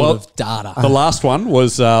that sort Well, of data? The last one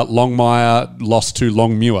was Longmire lost to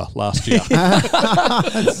Longmuir last year.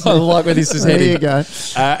 I like where this is There heading. you go.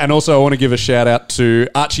 And also, I want to give a shout out to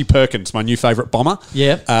Archie Perkins, my new favourite bomber.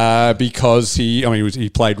 Yep. Because he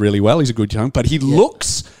played really well. He's a good young, but he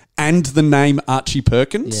looks, and the name Archie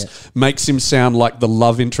Perkins makes him sound like the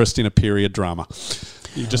love interest in a period drama.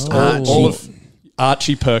 You just all of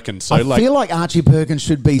Archie Perkins. So I feel like Archie Perkins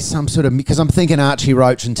should be some sort of, because I'm thinking Archie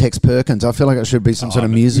Roach and Tex Perkins. I feel like it should be some sort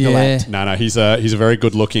of musical act. No, he's a very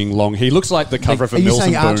good looking long. He looks like the cover of a Are you Mills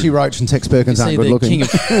saying and Boone. Archie Roach and Tex Perkins Is aren't he good the looking? king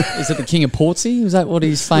of, is it the king of Portsea? Was that what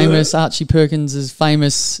his famous Archie Perkins'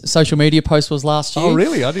 famous social media post was last year? Oh,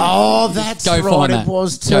 really? I didn't. Oh, that's Go right. find It that.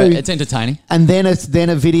 was too. Go, it's entertaining. And then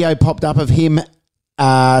a video popped up of him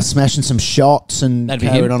smashing some shots and That'd be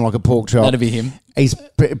carrying him. on like a pork chop. That'd be him. He's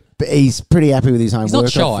pretty happy with his own He's work.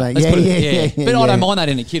 not shy. I think. Let's Yeah, put it- yeah. But I don't mind that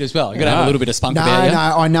in a kid as well. You got to have a little bit of spunk No, about you. no,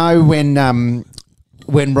 I know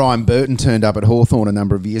when Ryan Burton turned up at Hawthorn a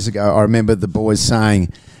number of years ago, I remember the boys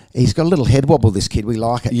saying, he's got a little head wobble, this kid. We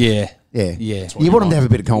like it. Yeah. Yeah. Yeah. You want him to have a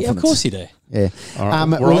bit of Yeah, confidence. of course you do. Yeah. All right.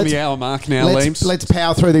 We're well, on let's- the hour mark now, let's, Liams. let's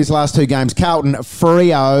power through these last two games. Carlton,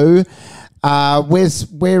 Freo.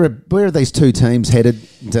 Where are these two teams headed,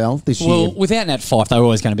 Del, this Well, year? without Nat Fyfe, they were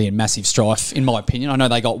always going to be in massive strife, in my opinion. I know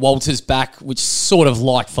they got Walters back, which sort of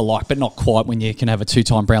like for like, but not quite when you can have a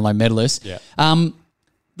two-time Brownlow medalist. Yeah.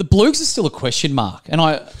 The Blues are still a question mark, and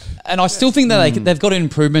I still think that they've got an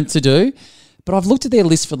improvement to do. But I've looked at their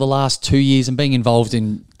list for the last 2 years and being involved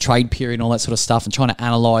in trade period and all that sort of stuff and trying to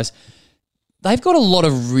analyse. They've got a lot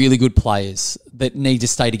of really good players that need to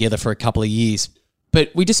stay together for a couple of years.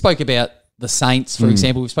 But we just spoke about the Saints, for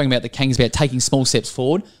example. We've spoken about the Kings, about taking small steps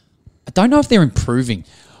forward. I don't know if they're improving.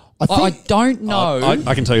 I don't know.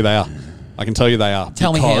 I can tell you they are. I can tell you they are.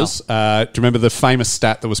 Tell me how. Because, do you remember the famous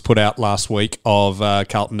stat that was put out last week of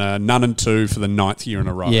Carlton 9-2 for the 9th year in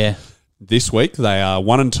a row? Yeah. This week they are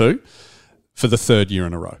 1-2 for the 3rd year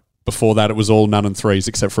in a row. Before that, it was all 9-3s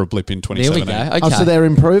except for a blip in There we 2017. go. Okay. Oh, so they're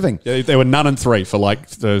improving. Yeah, they were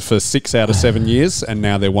 9-3 for 6 out of 7 years, and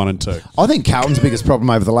now they're 1-2. I think Carlton's biggest problem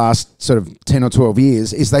over the last sort of 10 or 12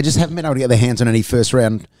 years is they just haven't been able to get their hands on any first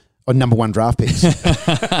round or number one draft picks.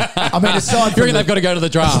 I mean, aside I reckon they've got to go to the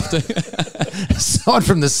draft. aside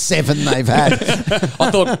from the 7 they've had.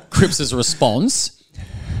 I thought Cripps' response,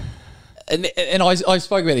 and I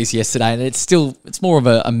spoke about this yesterday, and it's more of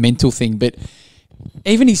a mental thing, but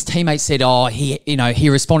even his teammates said, he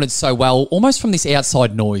responded so well, almost from this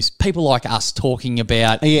outside noise. People like us talking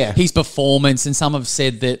about his performance, and some have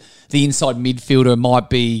said that the inside midfielder might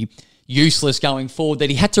be useless going forward, that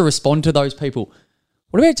he had to respond to those people.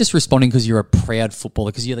 What about just responding because you're a proud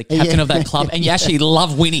footballer, because you're the captain of that club and you actually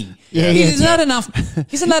love winning? Isn't that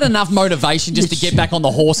enough motivation just to get back on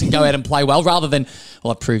the horse and go out and play well, rather than,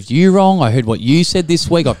 I proved you wrong, I heard what you said this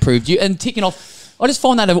week, I proved you, and ticking off. I just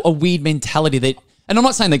find that a weird mentality that, and I'm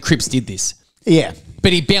not saying that Cripps did this. Yeah.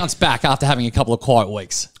 But he bounced back after having a couple of quiet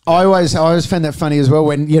weeks. I always found that funny as well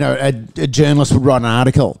when, a journalist would write an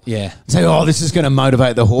article. Yeah. Say, this is going to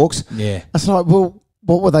motivate the Hawks. Yeah. It's like, well,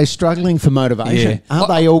 what were they struggling for motivation? Yeah. Aren't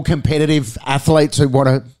they all competitive athletes who want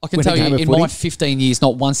to I can tell you, in my 15 years,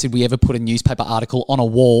 not once did we ever put a newspaper article on a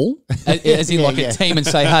wall, as in a team, and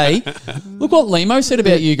say, hey, look what Limo said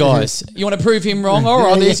about you guys. You want to prove him wrong? All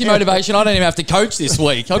right, there's your motivation. I don't even have to coach this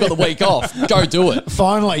week. I got the week off. Go do it.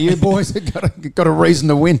 Finally, you boys have got a reason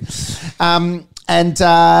to win. And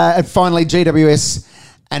finally, GWS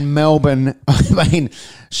and Melbourne. I mean,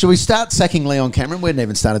 should we start sacking Leon Cameron? We haven't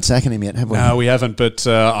even started sacking him yet, have we? No, we haven't, but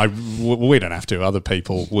we don't have to. Other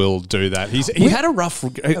people will do that. He had a rough...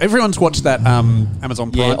 Everyone's watched that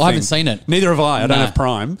Amazon Prime I haven't thing. seen it. Neither have I. I don't have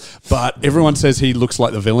Prime. But everyone says he looks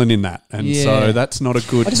like the villain in that. And so that's not a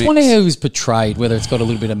good I just mix. wonder how he was portrayed, whether it's got a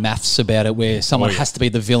little bit of maths about it, where someone has to be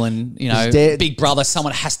the villain, Big Brother,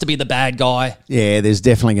 someone has to be the bad guy. Yeah, there's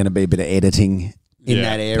definitely going to be a bit of editing in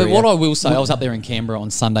that area. But what I will say, I was up there in Canberra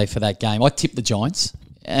on Sunday for that game. I tipped the Giants,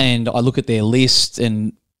 and I look at their list,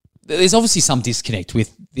 and there's obviously some disconnect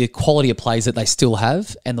with the quality of plays that they still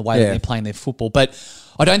have and the way that they're playing their football. But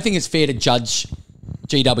I don't think it's fair to judge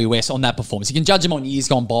GWS on that performance. You can judge them on years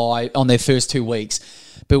gone by, on their first 2 weeks.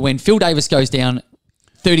 But when Phil Davis goes down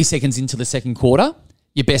 30 seconds into the second quarter,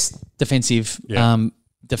 your best defensive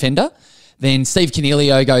defender, then Steve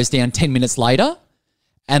Cornelio goes down 10 minutes later,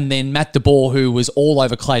 and then Matt DeBoer, who was all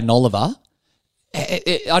over Clayton Oliver,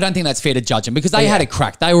 I don't think that's fair to judge them because they had a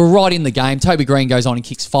crack. They were right in the game. Toby Green goes on and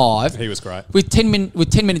kicks 5. He was great. With 10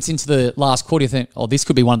 minutes into the last quarter, you think, this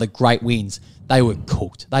could be one of the great wins. They were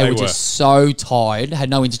cooked. They were just so tired, had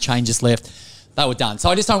no interchanges left. They were done. So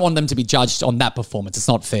I just don't want them to be judged on that performance. It's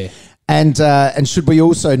not fair. And should we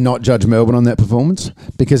also not judge Melbourne on that performance?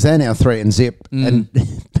 Because they're now 3-0. And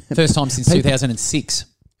First time since 2006.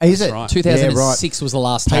 Is it? Right. 2006 was the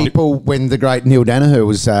last time. People, when the great Neil Danaher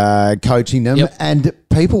was coaching them, and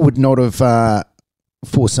people would not have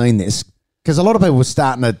foreseen this because a lot of people were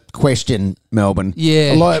starting to question Melbourne.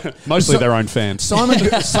 Yeah. Mostly their own fans.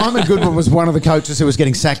 Simon Goodwin was one of the coaches who was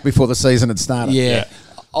getting sacked before the season had started. Yeah.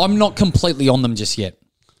 I'm not completely on them just yet.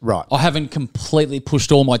 Right. I haven't completely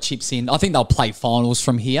pushed all my chips in. I think they'll play finals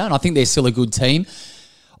from here, and I think they're still a good team.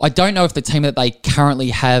 I don't know if the team that they currently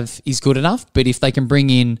have is good enough, but if they can bring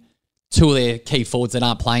in 2 of their key forwards that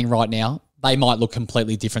aren't playing right now, they might look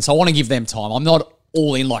completely different. So I want to give them time. I'm not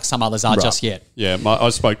all in like some others are just yet. Yeah,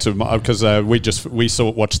 I spoke to because we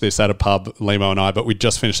watched this at a pub, Limo and I, but we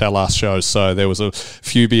just finished our last show, so there was a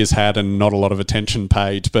few beers had and not a lot of attention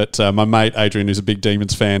paid. But my mate Adrian, who's a big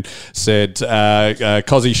Demons fan, said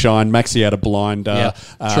Cozzy shine, Maxi had a blinder.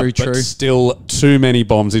 Yeah, true. But still too many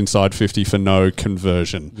bombs inside 50 for no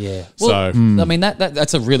conversion. Yeah. So I mean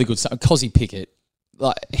that's a really good Cozzy Pickett.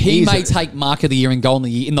 Like he may take Mark of the Year and Goal of the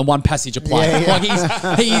Year in the one passage of play. Like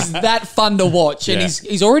he's that fun to watch, and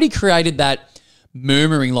he's already created that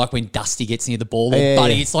murmuring like when Dusty gets near the ball,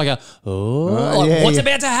 buddy. It's like what's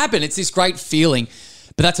about to happen? It's this great feeling.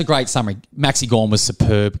 But that's a great summary. Maxi Gawn was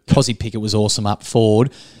superb. Cozzy Pickett was awesome up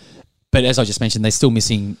forward. But as I just mentioned, they're still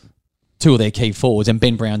missing 2 of their key forwards, and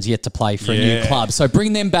Ben Brown's yet to play for a new club. So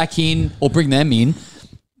bring them back in or bring them in.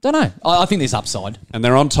 Don't know. I think there's upside. And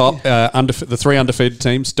they're on top, the 3 undefeated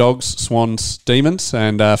teams, Dogs, Swans, Demons.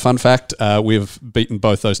 And fun fact, we've beaten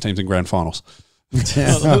both those teams in grand finals. Look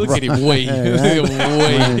at him, we.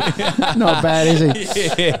 Not bad, is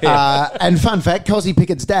he? And fun fact, Cozzy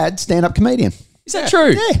Pickett's dad, stand-up comedian. Is that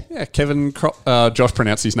true? Yeah, Kevin Josh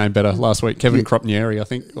pronounced his name better last week. Kevin Cropnieri, I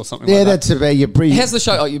think, or something like that. Yeah, that's about your How's the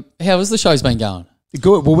show? How has the show's been going?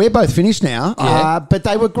 Good. Well, we're both finished now, but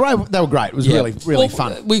they were great. It was really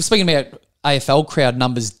fun. We've spoken about AFL crowd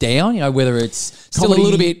numbers down, whether it's still a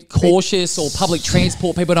little bit cautious or public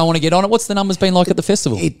transport, people don't want to get on it. What's the numbers been like at the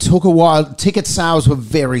festival? It took a while. Ticket sales were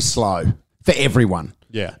very slow for everyone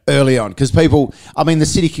early on because people, the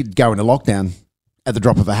city could go into lockdown at the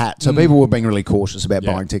drop of a hat. So people were being really cautious about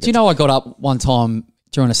buying tickets. Do you know I got up one time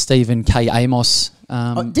during a Stephen K. Amos.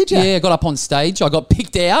 Did you? Yeah, I got up on stage. I got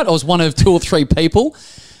picked out. I was one of 2 or 3 people.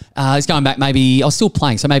 It's going back I was still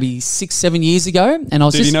playing, so maybe 6-7 years ago. And I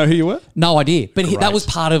was Did you know who you were? No idea. But that was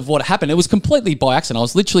part of what happened. It was completely by accident. I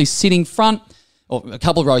was literally sitting front, or a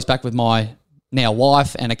couple of rows back with my now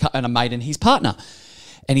wife and a mate and his partner.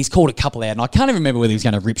 And he's called a couple out. And I can't even remember whether he was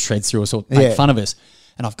going to rip shreds through us or make fun of us.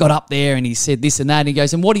 And I've got up there and he said this and that. And he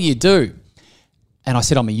goes, and what do you do? And I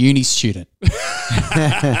said, I'm a uni student.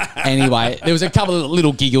 Anyway, there was a couple of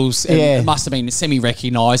little giggles. And it must have been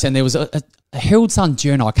semi-recognised. And there was a Herald Sun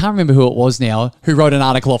journal, I can't remember who it was now, who wrote an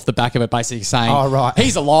article off the back of it basically saying,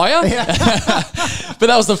 he's a liar. But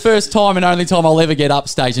that was the first time and only time I'll ever get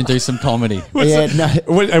upstage and do some comedy.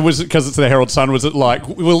 Was it because it's the Herald Sun? Was it like,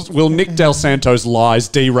 will Nick Del Santo's lies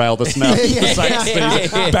derail the Saints?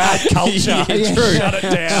 Bad culture. True. Shut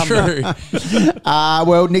it down. True.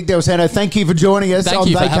 Well, Nick Del Santo, thank you for joining us Thank on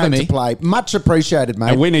you for They having Came me. to Play. Much appreciated,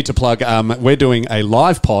 mate. And we need to plug, we're doing a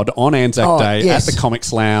live pod on Anzac Day at the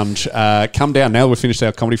Comics Lounge. Come down. Now we've finished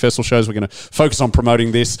our comedy festival shows. We're going to focus on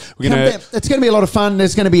promoting this. It's going to be a lot of fun.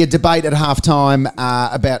 There's going to be a debate at halftime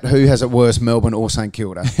about who has it worse, Melbourne or St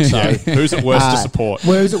Kilda. So, who's it worse to support?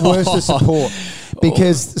 Who's it worse to support?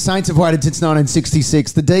 Because the Saints have waited since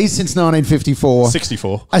 1966. The D's since 1954.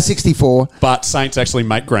 64. But Saints actually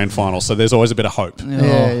make grand finals, so there's always a bit of hope.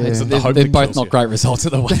 They're both not great results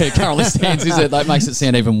at the way it currently stands, is it? That makes it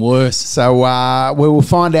sound even worse. So we will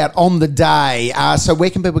find out on the day. So where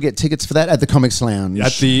can people get tickets for that? At the Comics Lounge?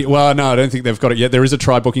 Well, no, I don't think they've got it yet. There is a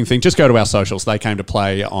try booking thing. Just go to our socials. They Came to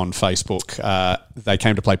Play on Facebook. They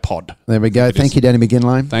Came to Play pod. There we go. Thank you, Danny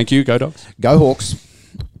McGinlay. Thank you. Go Dogs. Go Hawks.